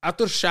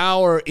 After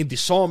shower in the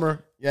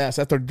summer. Yes,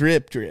 after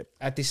drip.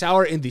 At the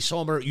shower in the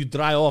summer, you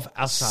dry off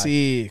outside.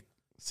 Sí.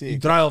 You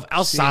dry off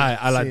outside.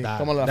 I like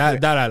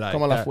that. That I like.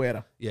 Como la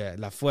fuera. Yeah,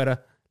 la fuera.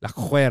 La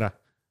fuera.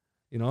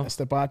 You know?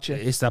 Este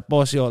pache. Esta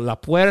pocio. La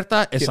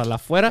puerta. Esa la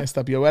fuera.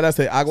 Esta pioveras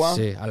de agua.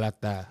 Sí, I like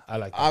that.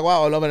 Agua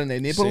all over in the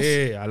nipples.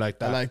 Sí, I like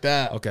that. I like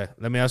that. Okay,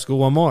 let me ask you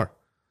one more.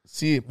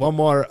 Sí. One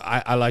more.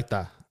 I like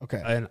that.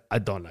 Okay. And I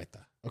don't like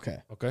that. Okay.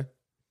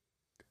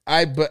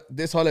 But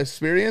this whole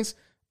experience,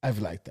 I've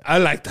liked that. I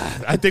like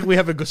that. I think we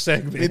have a good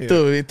segment. Me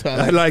too.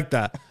 I like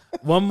that.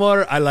 One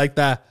more. I like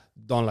that.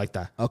 Don't like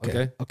that.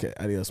 Okay.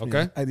 Adios.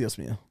 Okay. Mío. Adios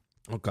mío.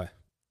 Okay.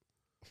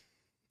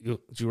 You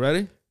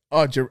ready?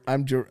 Oh,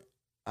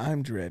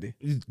 I'm ready.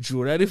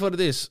 You ready for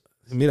this?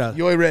 Mira.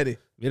 Yo ready.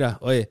 Mira.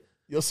 Oye.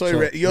 Yo soy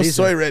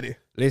ready.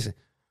 Listen.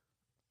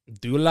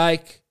 Do you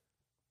like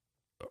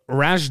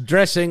ranch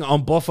dressing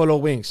on buffalo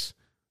wings?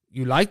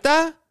 You like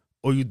that?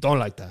 Or you don't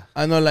like that?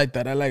 I don't like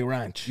that. I like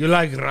ranch. You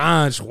like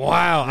ranch.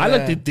 Wow. Yeah. I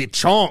like the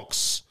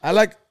chunks. You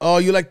like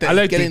the I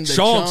like the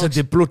chunks and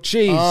the blue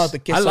cheese. Oh, the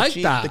queso I like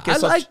cheese. that. I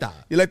like that.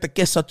 You like the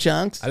queso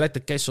chunks? I like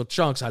the queso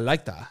chunks. I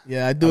like that.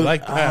 Yeah, I do. I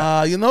like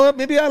that. You know what?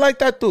 Maybe I like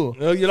that too.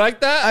 You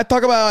like that? I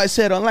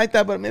said I don't like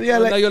that, but maybe I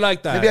like. No, you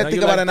like that. Maybe I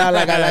think about it now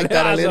like I like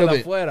that a little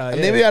bit.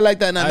 Maybe I like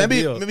that now.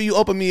 Maybe you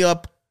open me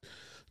up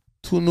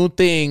to new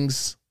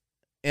things.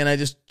 And I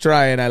just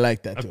try, and I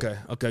like that too.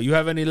 Okay. You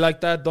have any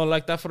like that, don't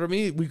like that for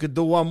me? We could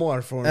do one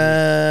more for me.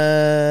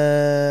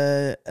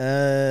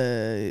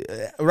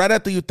 Right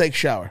after you take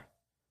shower.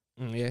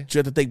 Yeah. You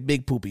have to take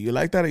big poopy. You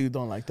like that or you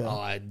don't like that? Oh,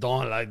 I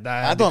don't like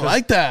that. I don't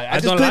like that. I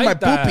just clean my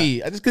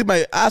poopy. I just clean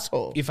my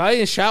asshole. If I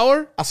in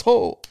shower,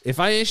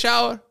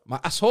 my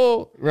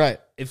asshole. Right.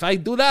 If I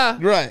do that,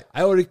 right.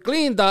 I already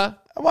cleaned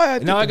that. Why?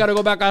 Now I got to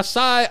go back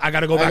outside. I got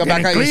to go back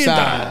and clean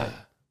that.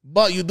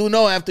 But you do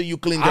know after you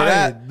clean your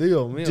ass.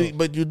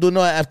 But you do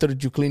know after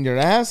you clean your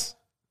ass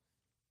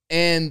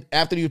and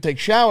after you take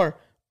shower,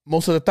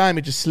 most of the time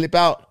it just slip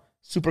out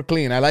super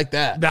clean. I like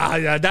that. I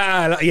like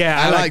that.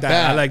 I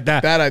like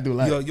that. That I do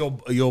like.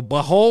 Your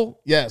butthole,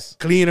 yes,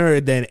 cleaner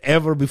than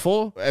ever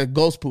before.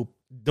 Ghost poop.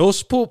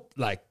 Those poop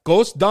like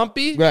ghost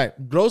dumpy, right?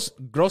 Ghost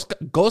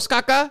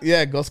caca.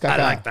 Yeah, ghost caca. I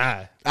like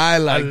that. I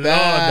like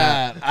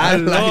that. I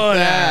love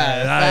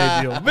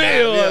that.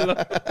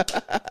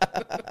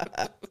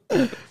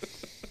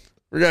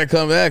 We're gonna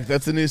come back.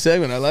 That's a new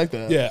segment. I like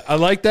that. Yeah, I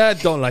like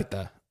that. Don't like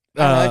that.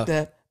 I like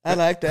that. I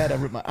like that. I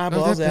rip my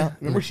eyeballs out.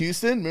 Remember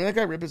Houston? Remember that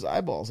guy ripped his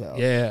eyeballs out?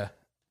 Yeah.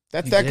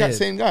 That's that guy,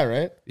 same guy,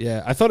 right?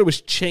 Yeah. I thought it was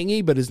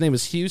Chingy, but his name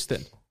is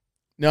Houston.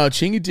 No,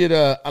 Chingy did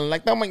I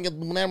like that one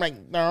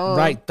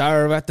right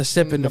there at the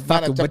sip in the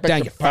fucking wet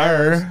down your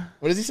fur.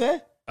 What does he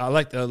say? I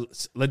like to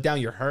let down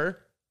your her.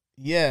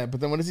 Yeah, but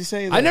then what does he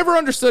say? I never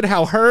understood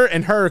how her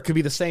and her could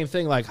be the same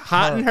thing, like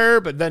hot and her,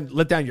 but then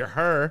let down your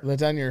her. Let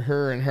down your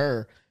her and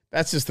her.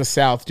 That's just the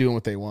South doing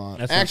what they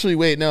want. Actually,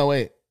 wait.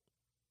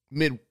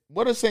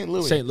 What is St.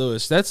 Louis? St.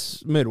 Louis.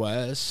 That's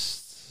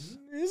Midwest.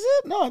 Is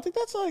it? No, I think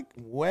that's like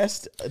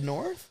west,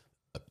 north.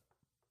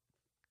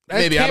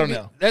 Maybe, I don't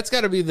know. That's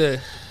got to be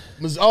the...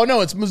 Oh, no,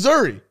 it's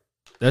Missouri.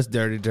 That's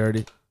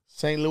dirty.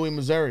 St. Louis,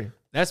 Missouri.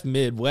 That's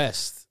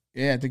Midwest.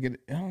 Yeah, I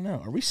don't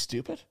know. Are we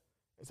stupid?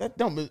 Is that...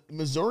 No,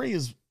 Missouri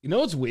is... You know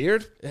what's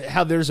weird?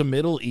 How there's a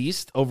Middle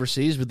East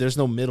overseas, but there's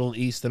no Middle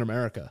East in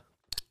America.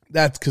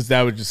 That's because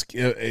that would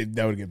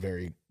get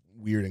very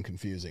weird and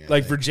confusing.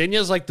 Like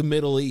Virginia's like the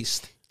Middle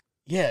East.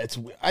 Yeah,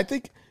 I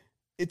think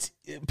it's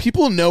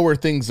people know where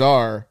things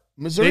are.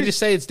 Missouri, they just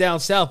say it's down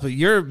south, but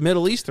you're a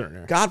Middle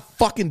Easterner. God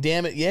fucking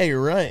damn it! Yeah,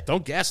 you're right.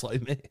 Don't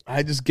gaslight me.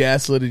 I just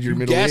gaslighted your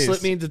Middle East.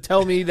 Gaslit me to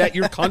tell me that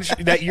your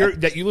country that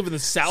you live in the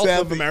south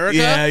of America.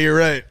 Yeah, you're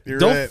right.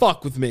 Don't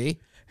fuck with me.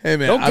 Hey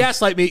man, don't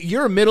gaslight me.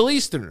 You're a Middle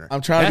Easterner.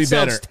 I'm trying to be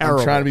better. Terrible.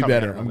 I'm trying to be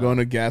better. I'm going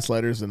to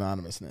Gaslighters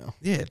Anonymous now.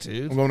 Yeah,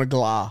 dude. I'm going to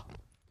GLA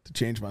to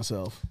change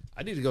myself.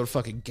 I need to go to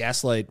fucking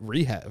gaslight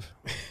rehab.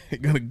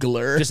 Going to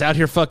Glur. Just out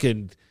here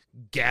fucking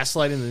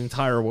gaslighting the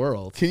entire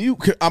world.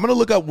 I'm gonna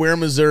look up where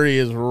Missouri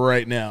is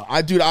right now.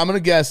 I'm gonna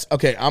guess.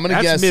 Okay, I'm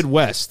gonna guess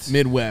Midwest.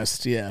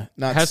 Midwest, yeah.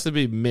 It has to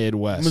be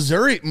Midwest.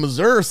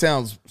 Missouri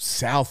sounds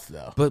south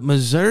though. But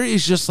Missouri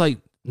is just like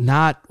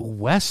not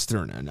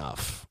Western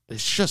enough.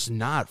 It's just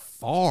not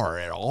far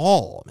at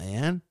all,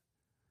 man.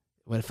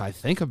 But if I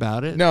think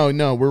about it,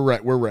 no, we're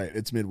right. We're right.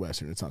 It's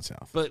Midwestern. It's not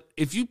south. But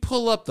if you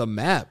pull up the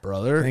map,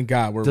 brother, thank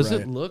God we're does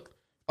right. it look?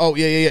 Oh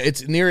yeah.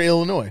 It's near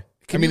Illinois.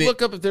 Can you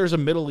look up if there's a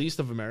Middle East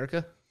of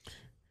America?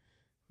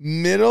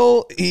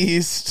 Middle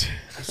East.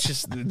 It's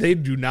just they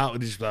do not.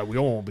 Just like, we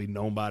don't want to be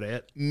known by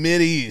that.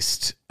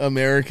 Mideast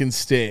American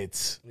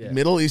states. Yeah.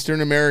 Middle Eastern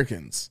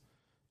Americans.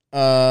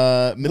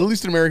 Middle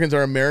Eastern Americans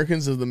are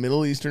Americans of the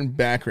Middle Eastern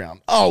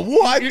background. Oh,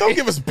 what? Don't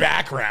give us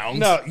background.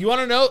 No, you want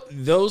to know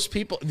those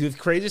people? The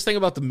craziest thing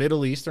about the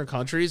Middle Eastern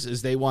countries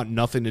is they want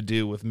nothing to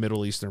do with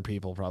Middle Eastern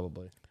people,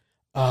 probably.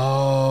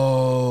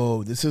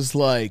 Oh, this is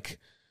like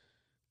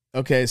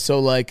Okay, so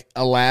like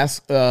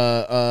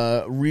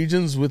Alaska,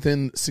 regions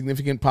within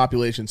significant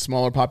populations,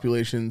 smaller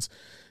populations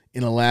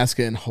in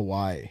Alaska and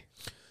Hawaii.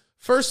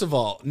 First of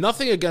all,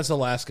 nothing against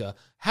Alaska.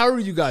 How are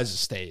you guys a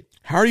state?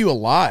 How are you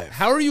alive?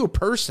 How are you a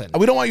person?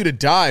 We don't want you to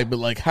die, but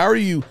like, how are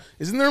you?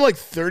 Isn't there like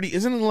 30?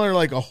 Isn't there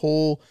like a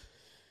whole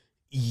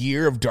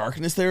year of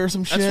darkness there or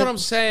some shit? That's what I'm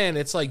saying.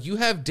 It's like you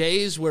have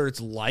days where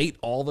it's light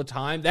all the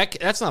time.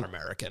 That's not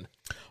American.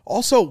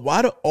 Also,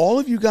 why do all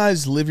of you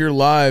guys live your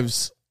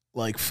lives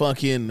like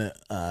fucking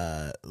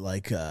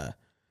like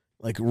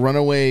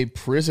runaway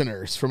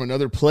prisoners from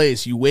another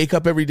place? You wake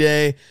up every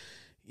day.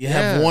 You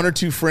have one or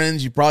two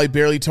friends you probably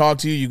barely talk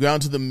to. You go out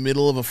into the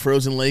middle of a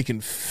frozen lake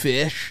and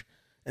fish,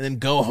 and then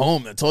go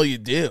home. That's all you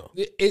do.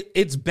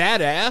 It's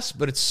badass,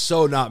 but it's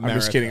so not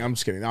American. I'm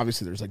just kidding.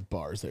 Obviously, there's like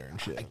bars there and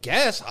shit. I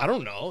guess. I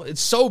don't know.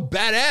 It's so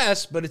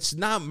badass, but it's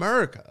not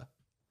America.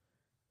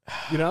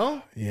 You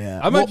know? Yeah.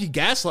 I might be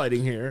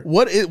gaslighting here.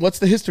 What's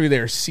the history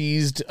there?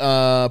 Seized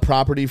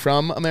property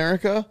from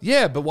America?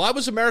 Yeah, but why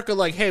was America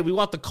like, hey, we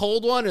want the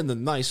cold one and the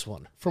nice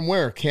one? From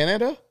where?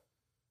 Canada?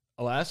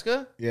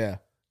 Alaska? Yeah.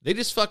 They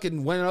just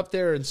fucking went up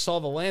there and saw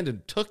the land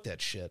and took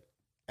that shit.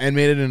 And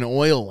made it an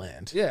oil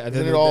land. Yeah.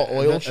 Isn't it all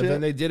oil shit? And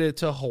then they did it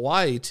to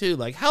Hawaii, too.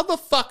 Like, how the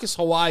fuck is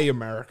Hawaii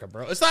America,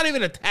 bro? It's not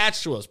even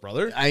attached to us,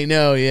 brother. I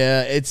know,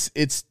 yeah. It's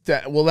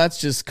that. Well, that's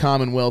just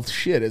Commonwealth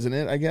shit, isn't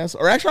it, I guess?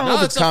 Or actually, I don't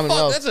know if it's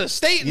Commonwealth. That's a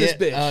state in this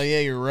bitch. Oh,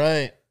 yeah, you're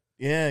right.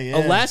 Yeah.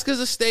 Alaska's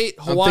a state.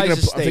 Hawaii's a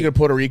state. I'm thinking of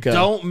Puerto Rico.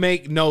 Don't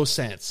make no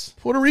sense.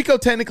 Puerto Rico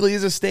technically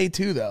is a state,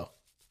 too, though.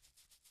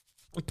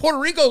 Puerto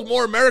Rico's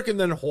more American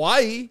than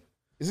Hawaii.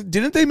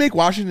 Didn't they make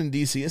Washington,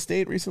 D.C. a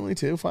state recently,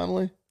 too,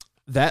 finally?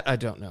 That I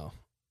don't know.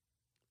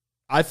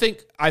 I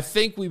think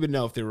we would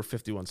know if there were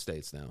 51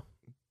 states now.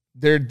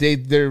 They've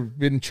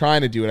been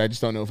trying to do it. I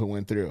just don't know if it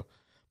went through.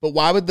 But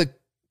why would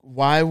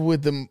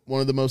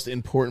one of the most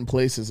important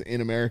places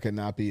in America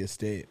not be a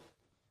state?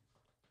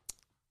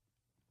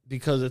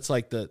 Because it's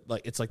like the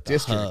district.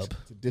 hub.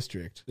 It's a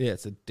district. Yeah,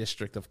 it's a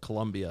district of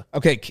Columbia.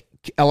 Okay,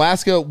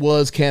 Alaska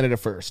was Canada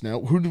first.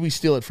 No, who did we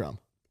steal it from?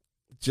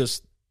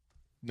 Just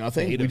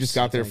nothing. Natives, we just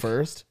got there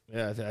first.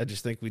 Yeah, I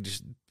just think we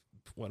just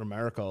went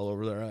America all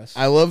over their ass.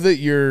 I love that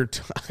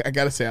I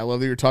gotta say, I love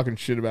that you're talking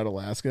shit about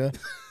Alaska,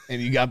 and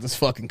you got this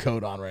fucking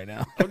coat on right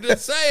now. I'm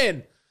just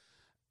saying,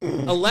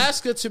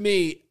 Alaska to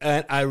me,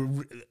 and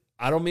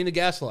I don't mean to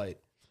gaslight,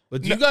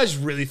 but do you guys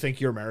really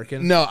think you're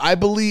American? No, I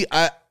believe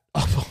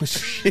oh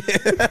shit,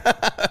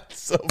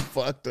 so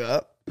fucked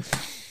up,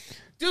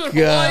 dude.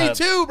 Hawaii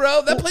too,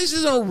 bro. That place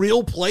isn't a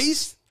real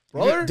place.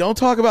 Brother? Don't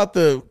talk about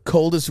the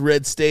coldest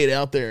red state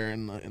out there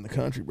in the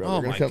country, bro.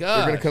 Oh, They're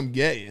gonna come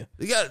get you.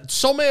 They got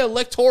so many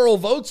electoral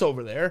votes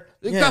over there.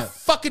 They've got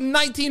fucking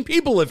 19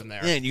 people living there.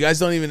 Yeah, and you guys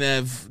don't even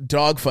have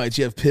dog fights.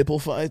 You have pitbull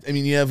fights. I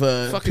mean, you have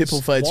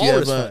pitbull fights.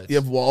 You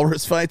have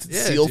walrus fights and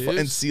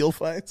seal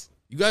fights.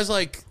 You guys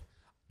like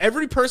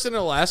every person in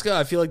Alaska.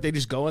 I feel like they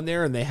just go in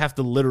there and they have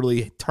to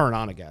literally turn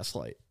on a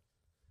gaslight.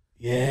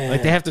 Yeah,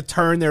 like they have to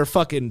turn their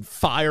fucking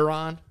fire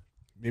on.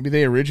 Maybe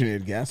they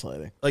originated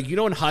gaslighting. Like, you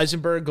know when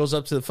Heisenberg goes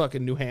up to the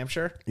fucking New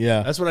Hampshire?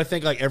 Yeah. That's what I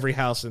think like every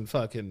house in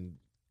fucking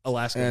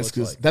Alaska looks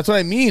like. That's what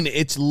I mean.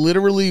 It's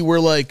literally where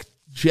like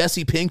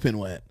Jesse Pinkman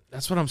went.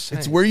 That's what I'm saying.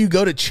 It's where you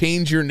go to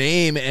change your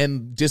name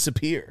and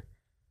disappear.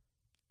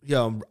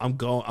 Yo, I'm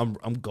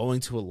going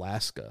to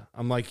Alaska.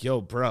 I'm like,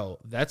 yo, bro,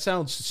 that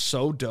sounds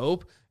so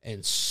dope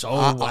and so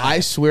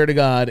I swear to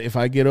God, if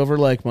I get over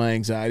like my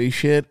anxiety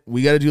shit,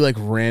 we got to do like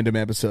random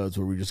episodes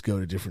where we just go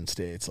to different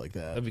states like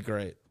that. That'd be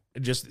great.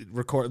 Just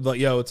record,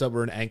 like, yo, what's up?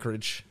 We're in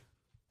Anchorage.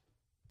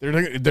 They're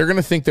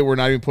gonna think that we're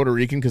not even Puerto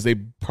Rican because they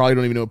probably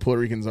don't even know what Puerto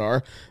Ricans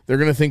are. They're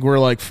gonna think we're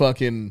like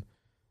fucking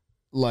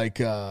like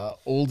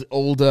old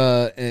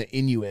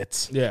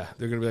Inuits. Yeah,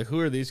 they're gonna be like, who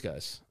are these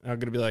guys? And I'm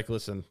gonna be like,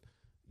 listen,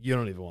 you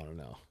don't even want to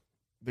know.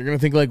 They're gonna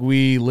think like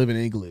we live in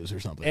igloos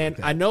or something. And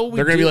like I know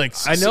they're gonna be like,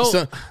 I know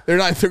they're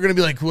not. They're gonna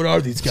be like, what are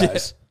these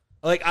guys?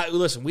 Yeah. Like,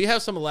 listen, we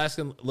have some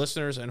Alaskan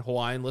listeners and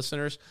Hawaiian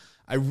listeners.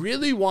 I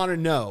really want to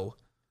know.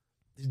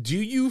 Do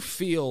you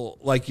feel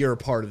like you're a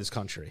part of this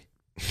country?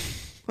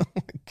 Oh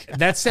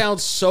that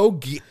sounds so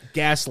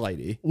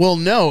gaslighty. Well,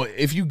 no.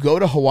 If you go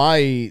to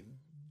Hawaii,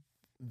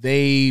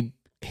 they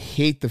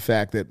hate the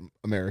fact that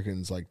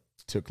Americans like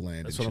took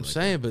land. That's what I'm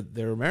saying, but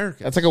they're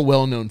Americans. That's like a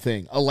well-known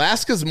thing.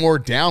 Alaska's more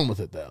down with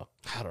it, though.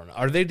 I don't know.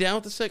 Are they down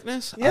with the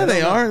sickness? Yeah,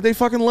 they are. They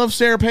fucking love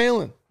Sarah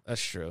Palin.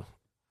 That's true.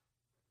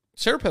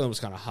 Sarah Palin was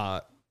kind of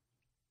hot.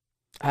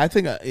 I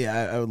think,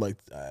 I would like.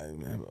 I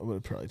would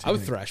have probably. I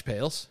would thrash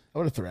pails. I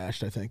would have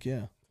thrashed. I think,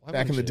 yeah. Why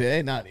back in the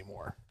day, not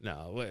anymore.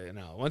 No, wait,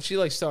 no. Once she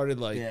like started,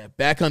 like, yeah,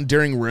 back on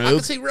during Rogue. I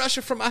could see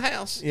Russia from my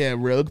house. Yeah,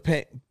 Rogue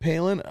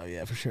Palin. Oh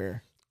yeah, for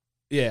sure.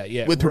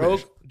 Yeah. With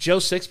Rogue Joe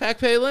Sixpack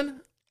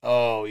Palin.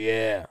 Oh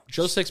yeah,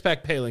 Joe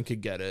Sixpack Palin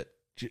could get it.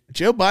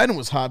 Joe Biden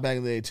was hot back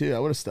in the day too. I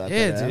would have stuck.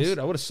 Yeah, dude.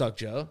 I would have sucked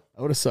Joe.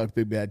 I would have sucked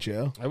Big Bad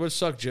Joe. I would have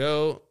sucked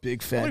Joe.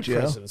 Big Fat Joe.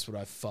 Presidents would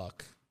I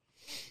fuck?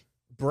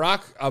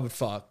 Barack, I would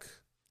fuck.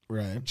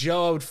 Right.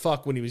 Joe, I would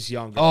fuck when he was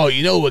younger. Oh,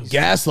 you know what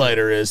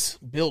gaslighter is?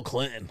 Bill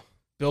Clinton.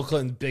 Bill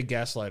Clinton, big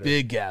gaslighter.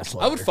 Big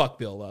gaslighter. I would fuck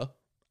Bill though.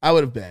 I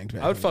would have banged.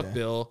 I would fuck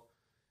Bill.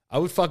 I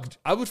would fuck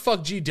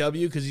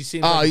GW because he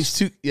seems. Oh, like he's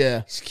too.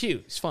 Yeah, he's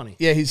cute. He's funny.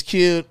 yeah, he's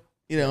cute.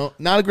 You know,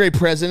 not a great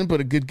president, but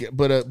a good,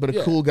 but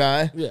a cool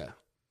guy. Yeah.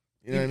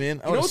 You know what I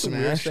mean? You know what's the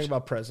weirdest thing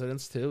about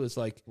presidents too is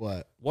like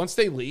what? Once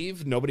they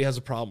leave, nobody has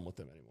a problem with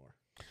them anymore.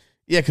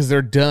 Yeah, because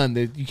they're done.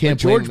 You can't.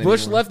 George blame them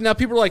Bush anymore. left. Now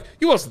people are like,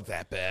 he wasn't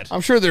that bad.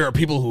 I'm sure there are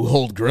people who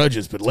hold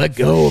grudges, but let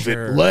go of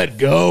it. Let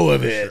go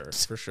of it.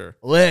 For sure.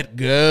 Let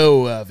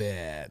go of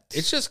it.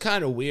 It's just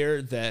kind of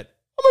weird that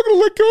I'm not going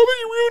to let go of it.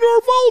 You ruin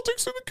our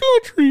politics in the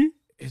country.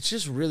 it's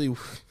just really.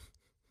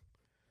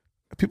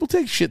 People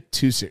take shit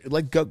too serious.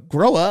 Like,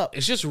 grow up.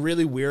 It's just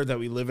really weird that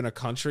we live in a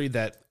country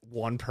that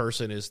one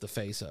person is the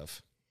face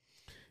of.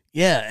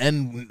 Yeah,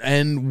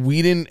 and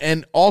we didn't,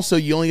 and also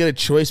you only get a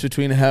choice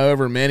between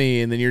however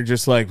many, and then you're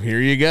just like, here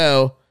you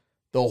go.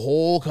 The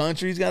whole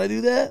country's got to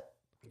do that.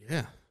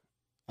 Yeah,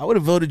 I would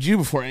have voted you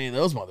before any of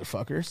those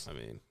motherfuckers. I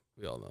mean,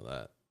 we all know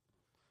that.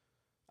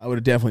 I would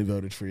have definitely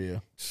voted for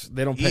you.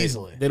 They don't pay.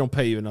 Easily. They don't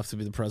pay you enough to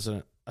be the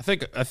president. I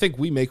think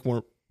we make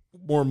more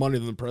money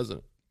than the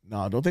president.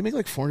 No, don't they make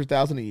like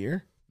 $400,000 a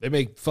year? They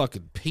make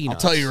fucking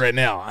peanuts. I'll tell you right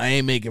now, I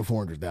ain't making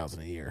 $400,000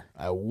 a year.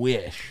 I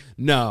wish.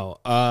 No,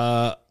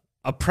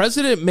 a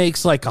president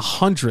makes like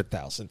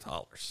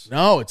 $100,000.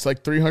 No, it's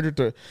like 300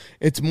 to.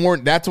 It's more.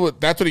 That's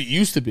what it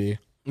used to be.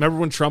 Remember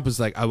when Trump was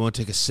like, "I won't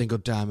take a single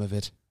dime of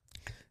it."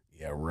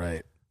 Yeah,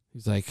 right.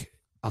 He's like,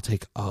 "I'll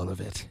take all of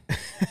it."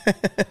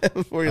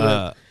 Before you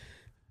left.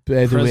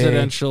 By the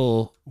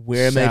Presidential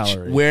way,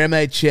 salary. where are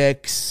my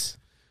checks?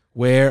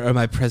 Where are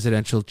my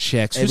presidential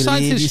checks? Who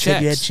signs his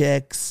said you had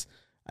checks? checks.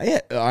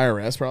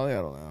 IRS probably.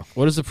 I don't know.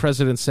 What is the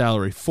president's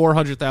salary?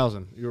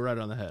 $400,000. You were right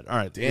on the head. All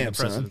right, Damn, the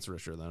president's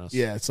richer than us.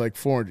 Yeah, it's like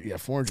 400. Yeah,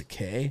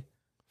 400K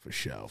for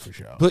sure.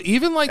 But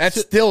even like that's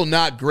still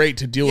not great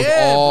to deal with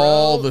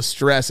all the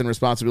stress and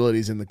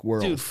responsibilities in the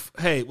world. Dude,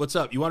 hey, what's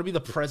up? You want to be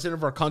the president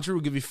of our country?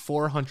 We'll give you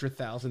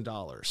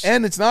 $400,000.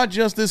 And it's not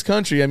just this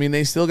country. I mean,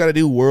 they still got to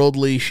do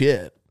worldly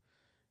shit.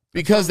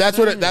 Because that's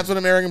what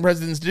American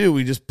presidents do.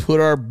 We just put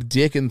our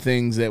dick in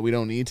things that we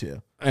don't need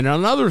to. And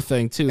another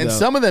thing too, and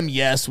some of them,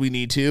 yes, we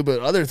need to, but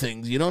other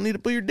things you don't need to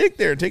put your dick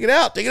there. Take it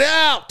out. Take it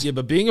out. Yeah,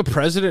 but being a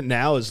president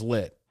now is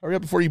lit. Hurry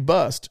up before you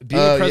bust.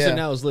 Being a president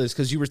now is lit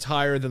because you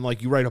retire, then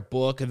like you write a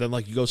book, and then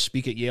like you go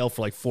speak at Yale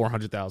for like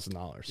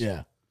 $400,000.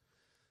 Yeah.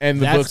 And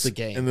That's the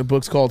game. And the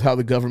book's called "How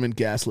the Government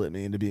Gaslit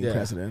Me into Being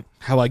President."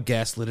 How I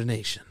gaslit a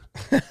nation.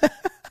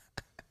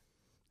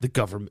 The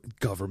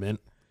government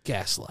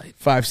gaslight.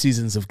 5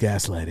 seasons of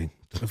gaslighting,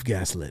 of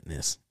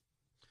gaslitness.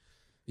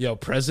 Yo,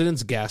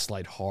 presidents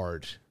gaslight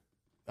hard.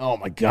 Oh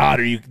my God,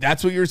 are you?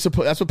 That's what you're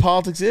supposed. That's what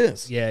politics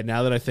is. Yeah,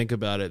 now that I think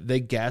about it, they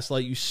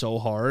gaslight you so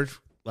hard,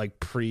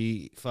 like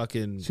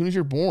fucking. As soon as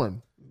you're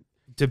born,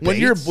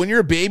 debates. when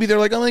you're a baby, they're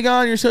like, "Oh my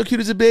God, you're so cute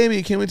as a baby.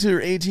 I can't wait till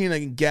you're 18. I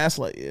can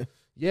gaslight you."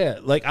 Yeah,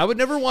 like I would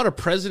never want a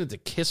president to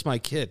kiss my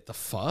kid. The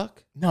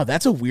fuck? No,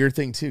 that's a weird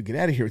thing too. Get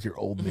out of here with your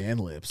old man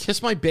lips.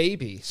 Kiss my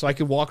baby, so I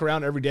could walk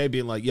around every day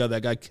being like, "Yo,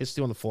 that guy kissed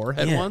you on the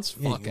forehead once."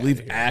 Yeah, Fuck,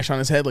 leave ash on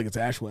his head like it's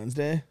Ash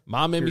Wednesday.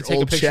 Mom made me Your take a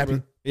old picture.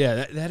 chappy.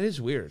 Yeah, that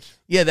is weird.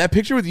 Yeah, that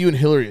picture with you and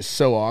Hillary is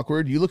so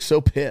awkward. You look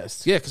so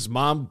pissed. Yeah, because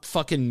Mom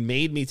fucking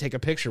made me take a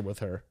picture with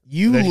her.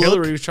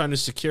 Hillary was trying to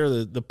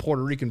secure the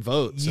Puerto Rican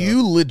vote. So.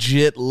 You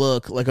legit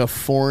look like a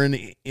foreign,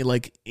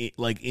 like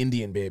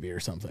Indian baby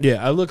or something.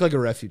 Yeah, I look like a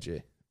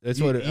refugee. That's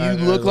you, what it, you I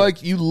look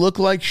like. You look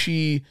like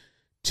she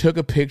took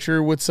a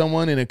picture with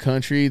someone in a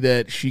country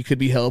that she could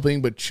be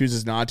helping, but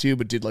chooses not to,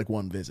 but did like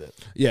one visit.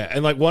 Yeah,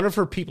 and like one of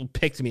her people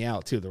picked me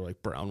out too. They're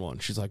like, brown one.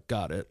 She's like,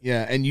 got it.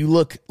 Yeah, and you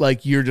look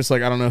like you're just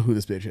like, I don't know who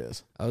this bitch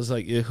is. I was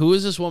like, yeah, who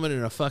is this woman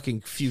in a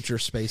fucking future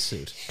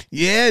spacesuit?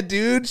 Yeah,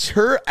 dude,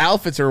 her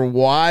outfits are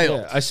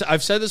wild. Yeah,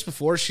 I've said this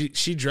before. She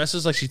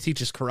dresses like she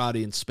teaches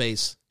karate in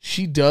space.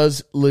 She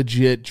does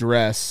legit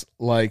dress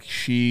like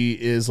she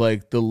is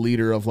like the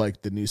leader of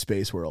like the new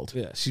space world.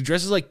 Yeah, she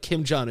dresses like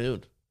Kim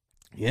Jong-un.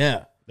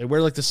 Yeah. They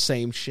wear like the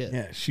same shit.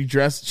 Yeah, she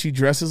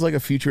dresses like a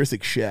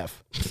futuristic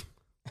chef.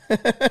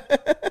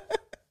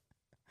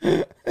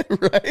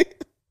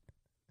 Right?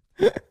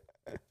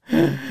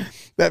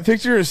 That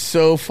picture is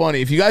so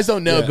funny. If you guys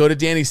don't know, go to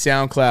Danny's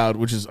SoundCloud,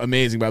 which is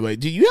amazing, by the way.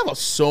 Dude, you have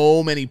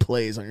so many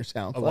plays on your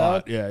SoundCloud. A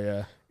lot.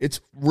 Yeah. It's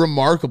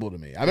remarkable to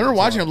me. I remember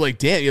watching. I'm like,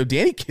 damn,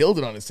 Danny killed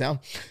it on his sound.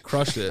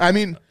 Crushed it. I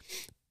mean,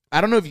 I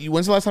don't know if you.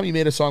 When's the last time you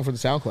made a song for the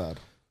SoundCloud?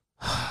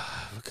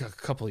 A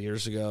couple of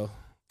years ago,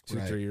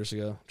 2-3 years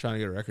ago, trying to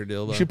get a record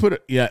deal. Though.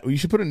 You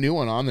should put a new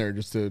one on there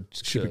just to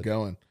keep it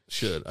going. I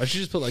should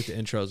just put like the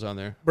intros on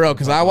there, bro.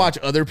 Because I watch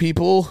other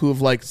people who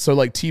have like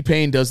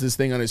T-Pain does this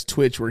thing on his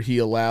Twitch where he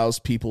allows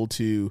people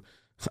to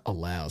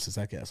is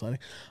that gaslighting?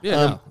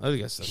 Yeah, I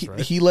think that's right.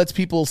 He lets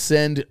people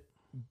send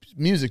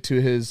music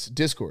to his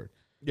Discord.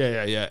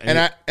 Yeah.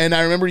 And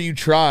I remember you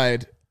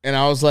tried, and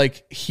I was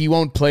like, he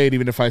won't play it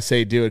even if I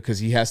say do it because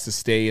he has to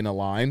stay in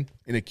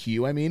a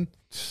queue. I mean,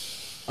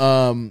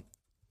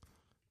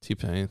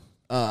 T-Pain.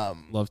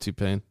 Love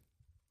T-Pain.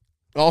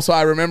 Also,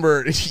 I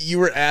remember I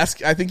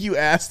think you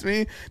asked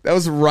me. That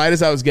was right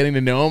as I was getting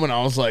to know him, and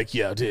I was like,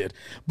 "Yeah, dude."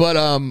 But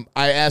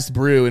I asked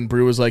Brew, and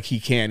Brew was like, "He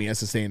has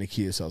to stay in the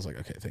queue." So I was like,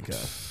 "Okay, thank God,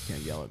 you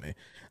can't yell at me."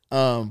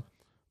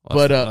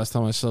 Last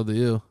time I saw to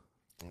you,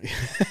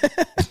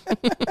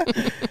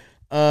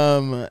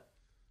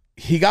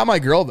 he got my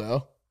girl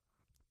though.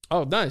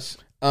 Oh, nice.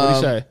 What did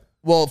he say?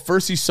 Well,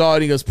 first he saw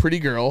it. He goes, "Pretty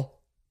girl,"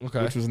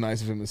 Okay, which was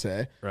nice of him to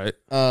say. Right.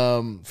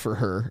 For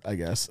her, I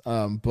guess.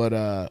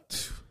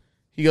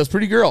 He goes,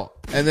 "Pretty girl,"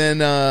 and then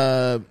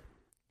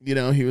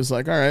he was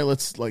like, "All right,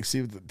 let's like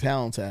see what the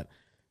talent's at."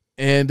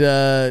 And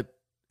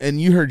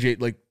you heard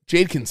Jade. Like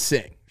Jade can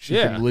sing. She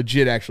can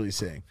legit actually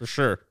sing for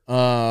sure.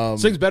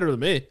 Sings better than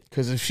me.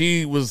 Because if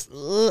she was,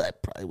 I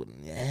probably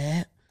wouldn't.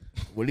 Yeah,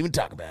 wouldn't even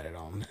talk about it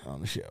on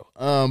the show.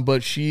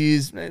 But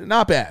she's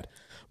not bad.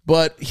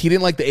 But he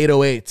didn't like the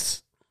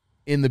 808s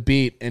in the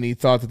beat, and he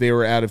thought that they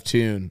were out of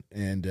tune.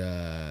 And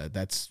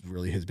that's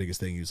really his biggest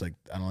thing. He was like,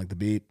 "I don't like the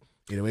beat.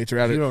 808s are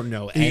out of." You don't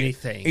know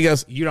anything. He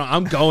goes, "You don't.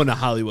 I'm going to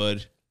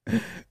Hollywood.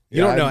 You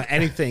don't know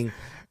anything."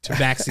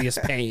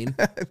 Tabaxious pain.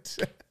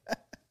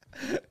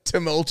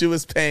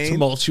 Tumultuous pain.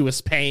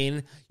 Tumultuous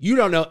pain. You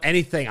don't know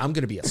anything. I'm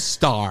going to be a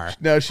star.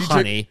 No, she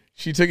took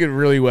it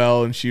really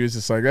well, and she was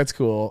just like, "That's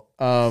cool."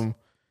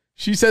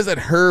 She says that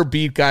her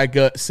beat guy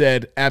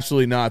said,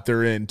 "Absolutely not.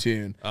 They're in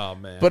tune." Oh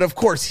man! But of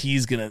course,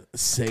 he's gonna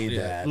say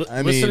that.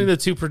 Listening to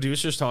two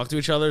producers talk to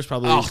each other is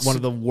probably one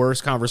of the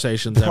worst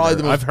conversations probably ever.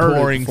 The most I've heard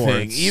boring it before.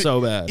 thing. It's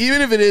so bad.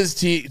 Even if it is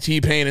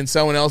T-Pain and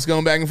someone else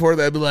going back and forth,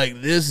 I'd be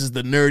like, "This is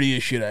the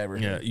nerdiest shit I ever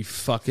heard." Yeah, you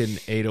fucking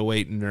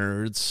 808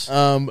 nerds.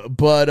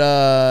 But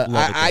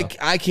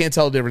I can't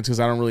tell the difference because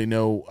I don't really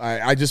know.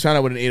 I just found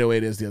out what an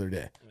 808 is the other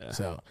day. Yeah.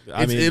 So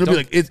it'll be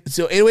like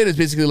so 808 is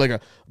basically like a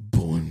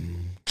boom.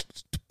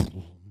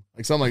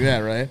 Like something like that,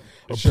 right?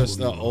 It's just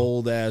the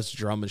old ass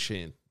drum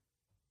machine.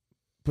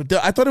 But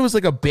I thought it was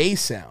like a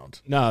bass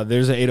sound. No,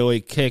 there's an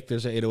 808 kick,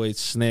 there's an 808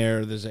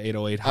 snare, there's an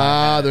 808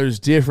 hi-hat. There's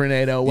different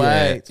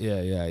 808s.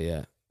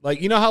 Yeah.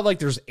 Like, you know how like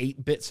there's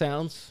 8-bit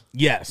sounds?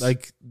 Yes.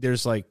 Like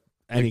there's like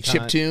any like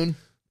chip tune.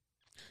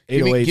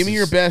 808s give me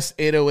your best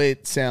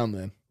 808 sound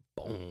then.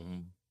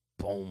 Boom,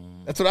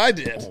 boom. That's what I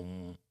did.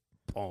 Boom,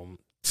 boom.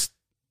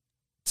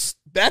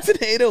 That's an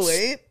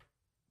 808?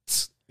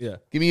 Yeah.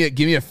 Give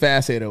me a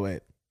fast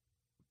 808.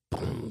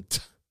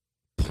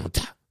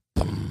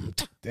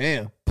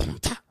 Damn.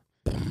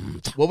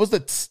 What was the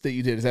that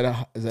you did? Is that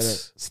a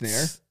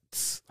snare?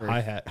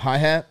 Hi-hat.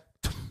 Hi-hat?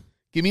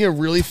 Give me a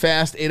really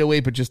fast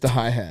 808, but just a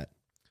hi-hat.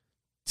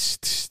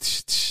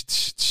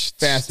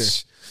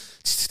 Faster.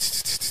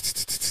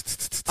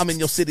 I'm in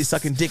your city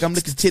sucking dick. I'm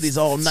licking titties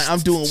all night. I'm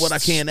doing what I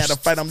can at a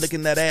fight. I'm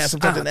licking that ass. I'm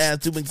touching ass,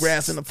 doing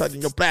grass, and I'm touching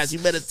your blast. You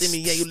better see me.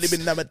 Yeah, you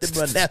living on my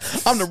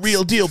ass. I'm the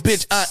real deal,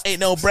 bitch. I ain't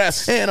no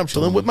brass. And I'm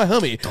chilling with my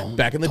homie.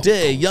 Back in the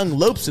day, young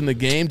Lopes in the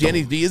game.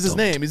 Danny V is his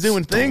name. He's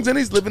doing things and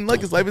he's living like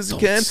his life as he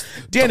can.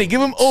 Danny,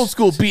 give him old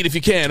school beat if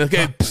you can.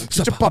 Okay.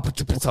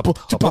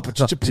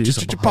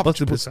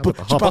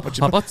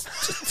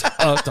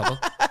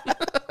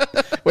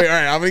 Wait, all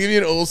right. I'm gonna give you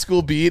an old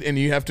school beat, and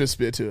you have to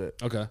spit to it.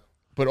 Okay.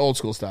 But old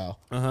school style.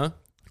 Uh-huh.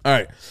 All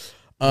right.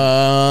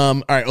 All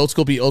right, old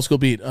school beat. Let's go.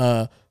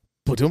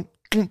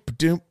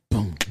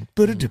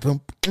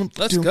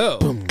 Let's go.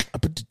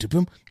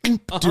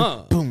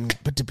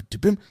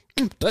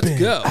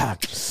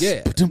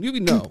 Yeah, you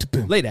know,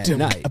 late at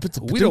night,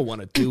 we don't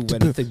want to do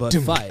anything but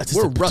fight.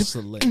 We're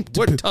rustling,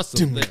 we're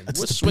tussling,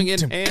 we're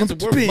swinging hands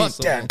and we're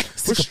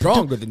muscling. We're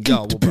stronger than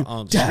y'all when we're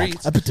on the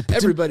streets.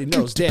 Everybody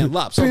knows Dan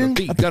Lops on the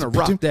beat, gonna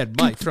rock that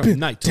mic from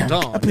night to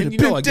dawn. And you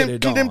know I get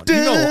it on, you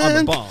know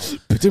I'm the bomb.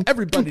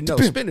 Everybody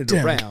knows, spin it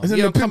around.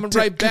 Yeah, I'm coming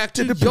right back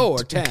to your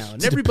town.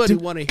 Everybody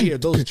want to hear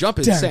those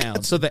jumping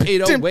sounds, so the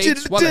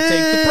 808s want to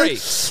take the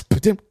breaks.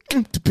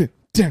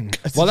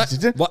 While I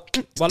take the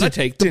breaks. While I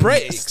take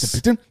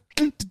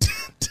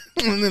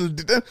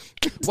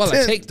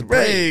the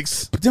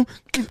breaks.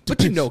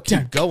 But you know,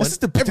 keep going.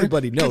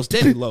 Everybody knows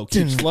Danny Low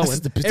keeps flowing.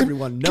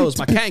 Everyone knows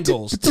my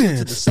Kangol's tilted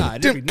to the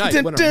side every night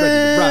when I'm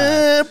ready to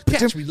ride.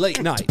 Catch me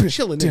late night,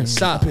 chilling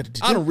inside.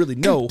 I don't really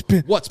know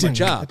what's my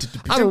job.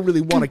 I don't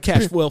really want to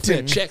cash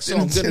welfare checks, so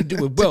I'm gonna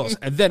do it well,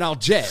 and then I'll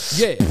jet.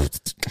 Yeah.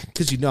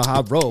 Cause you know how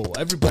I roll.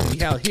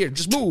 Everybody out here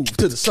just move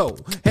to the soul.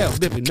 Hell,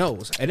 living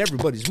knows, and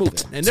everybody's moving,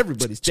 and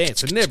everybody's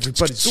dancing, and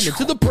everybody's moving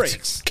to the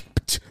breaks.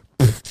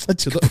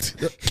 To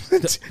the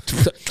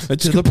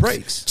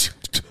breaks.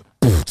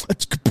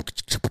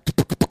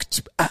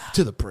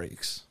 To the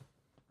breaks.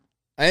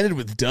 I ended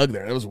with Doug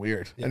there. That was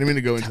weird. I didn't mean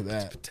to go into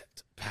that.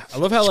 I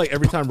love how like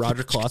every time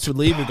Roger Klotz would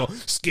leave, he'd go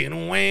skin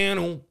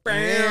whammy.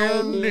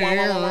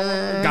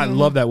 God,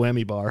 love that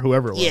whammy bar.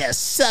 Whoever it was. Yeah,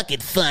 suck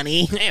it,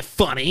 funny. Yeah,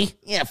 funny.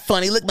 Yeah,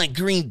 funny. Look at my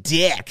green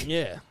dick.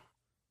 Yeah.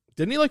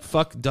 Didn't he like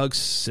fuck Doug's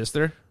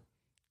sister?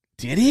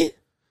 Did he?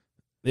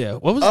 Yeah.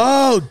 What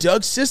was?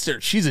 Doug's sister.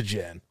 She's a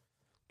Gen.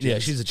 Yeah,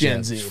 she's a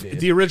Gen Z.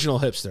 Dude. The original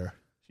hipster.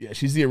 Yeah,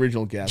 she's the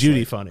original gaslighter.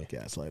 Judy funny.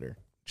 Gaslighter.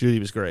 Judy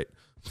was great.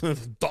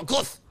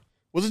 Dunkliff.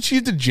 Wasn't she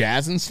into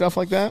jazz and stuff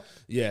like that?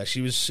 Yeah,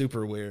 she was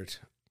super weird.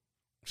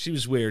 She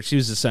was weird. She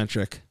was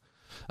eccentric.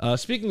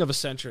 Speaking of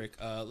eccentric,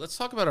 let's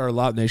talk about our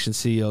Lot Nation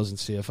CEOs and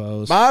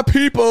CFOs. My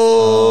people.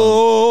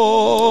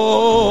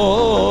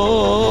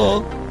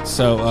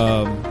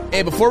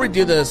 Hey, before we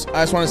do this,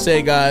 I just want to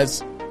say,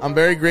 guys, I'm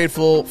very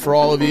grateful for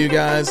all of you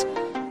guys.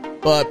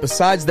 But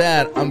besides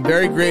that, I'm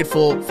very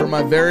grateful for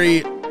my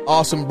very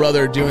awesome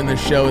brother doing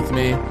this show with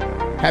me.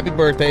 Happy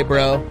birthday,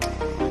 bro.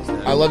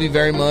 I love you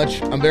very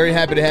much. I'm very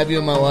happy to have you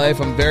in my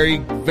life. I'm very,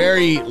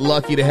 very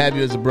lucky to have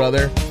you as a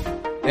brother.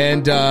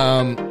 And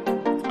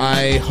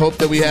I hope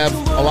that we have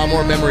a lot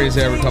more memories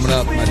ever coming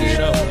up, my dude.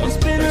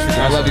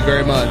 I love you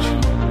very much.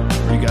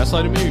 Are you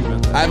gaslighting me?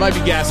 I might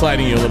be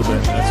gaslighting you a little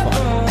bit. That's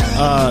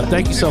fine.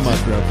 Thank you so much,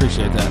 bro.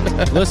 Appreciate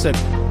that. Listen,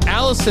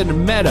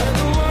 Allison Meta,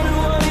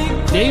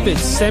 David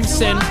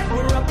Simpson,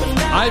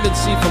 Ivan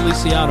C.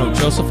 Feliciano,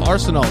 Joseph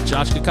Arsenal,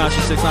 Josh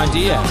Kakashi 69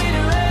 Diaz,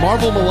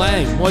 Marvel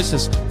Malang,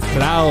 Moises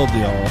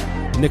Claudio,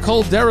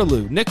 Nicole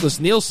Derilu, Nicholas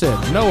Nielsen,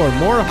 Noah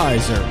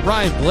Morheiser,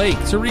 Ryan Blake,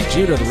 Tariq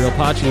Judah, The Real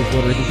Pachi of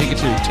Puerto Rican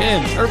Pikachu,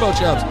 Tim, Turbo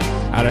Chubbs,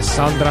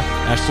 Alessandra,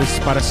 Ashley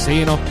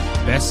Sparacino,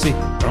 Bessie,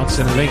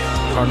 Bronson Link,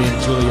 Carly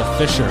and Julia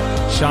Fisher,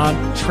 Sean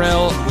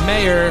Trell,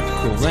 Mayer,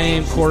 Cool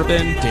Name,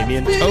 Corbin,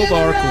 Damian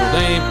Tobar, Cool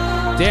Name,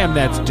 Damn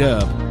That's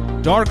Dub,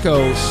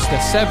 Darko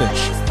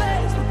Stasevich,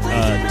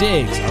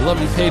 Diggs, I Love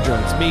You Pedro,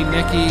 It's Me,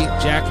 Nikki,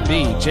 Jack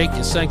B, Jake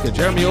Yasenka,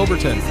 Jeremy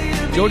Overton,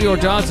 Jody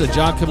Ordonza,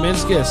 John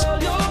Kaminskis,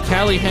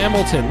 Callie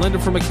Hamilton, Linda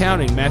from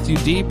Accounting, Matthew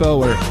D.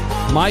 Bower,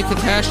 My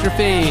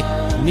Catastrophe,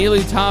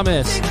 Neely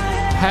Thomas,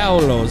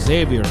 Paolo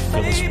Xavier,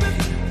 Phyllis,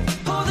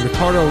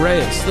 Ricardo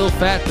Reyes, Still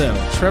Fat Though,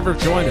 Trevor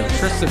Joyner,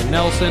 Tristan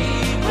Nelson,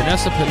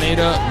 Vanessa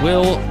Pineda,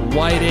 Will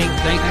Whiting.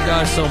 Thank you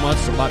guys so much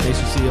for Bot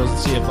Nation CEOs and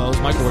CFOs.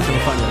 Michael, where can we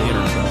find you on the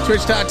internet, bro?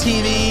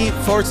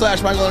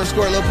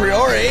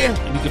 Twitch.tv/Michael_Lopriori.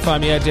 And you can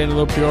find me at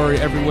Daniel Lopriori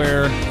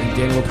everywhere and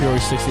Daniel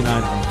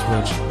Lopriori69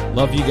 on Twitch.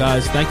 Love you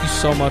guys. Thank you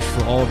so much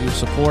for all of your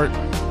support.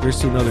 Here's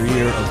to another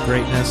year of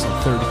greatness.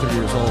 I'm 33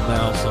 years old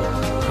now, so I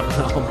don't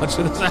know how much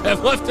of this I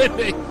have left in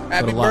me.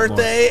 Happy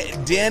birthday,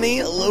 Danny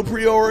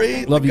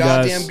Lopriori. Love you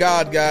guys. Goddamn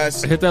God,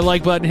 guys. Hit that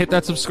like button, hit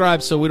that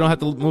subscribe so we don't have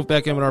to move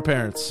back in with our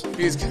parents.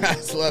 Peace,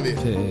 guys. Love you.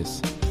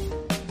 Peace.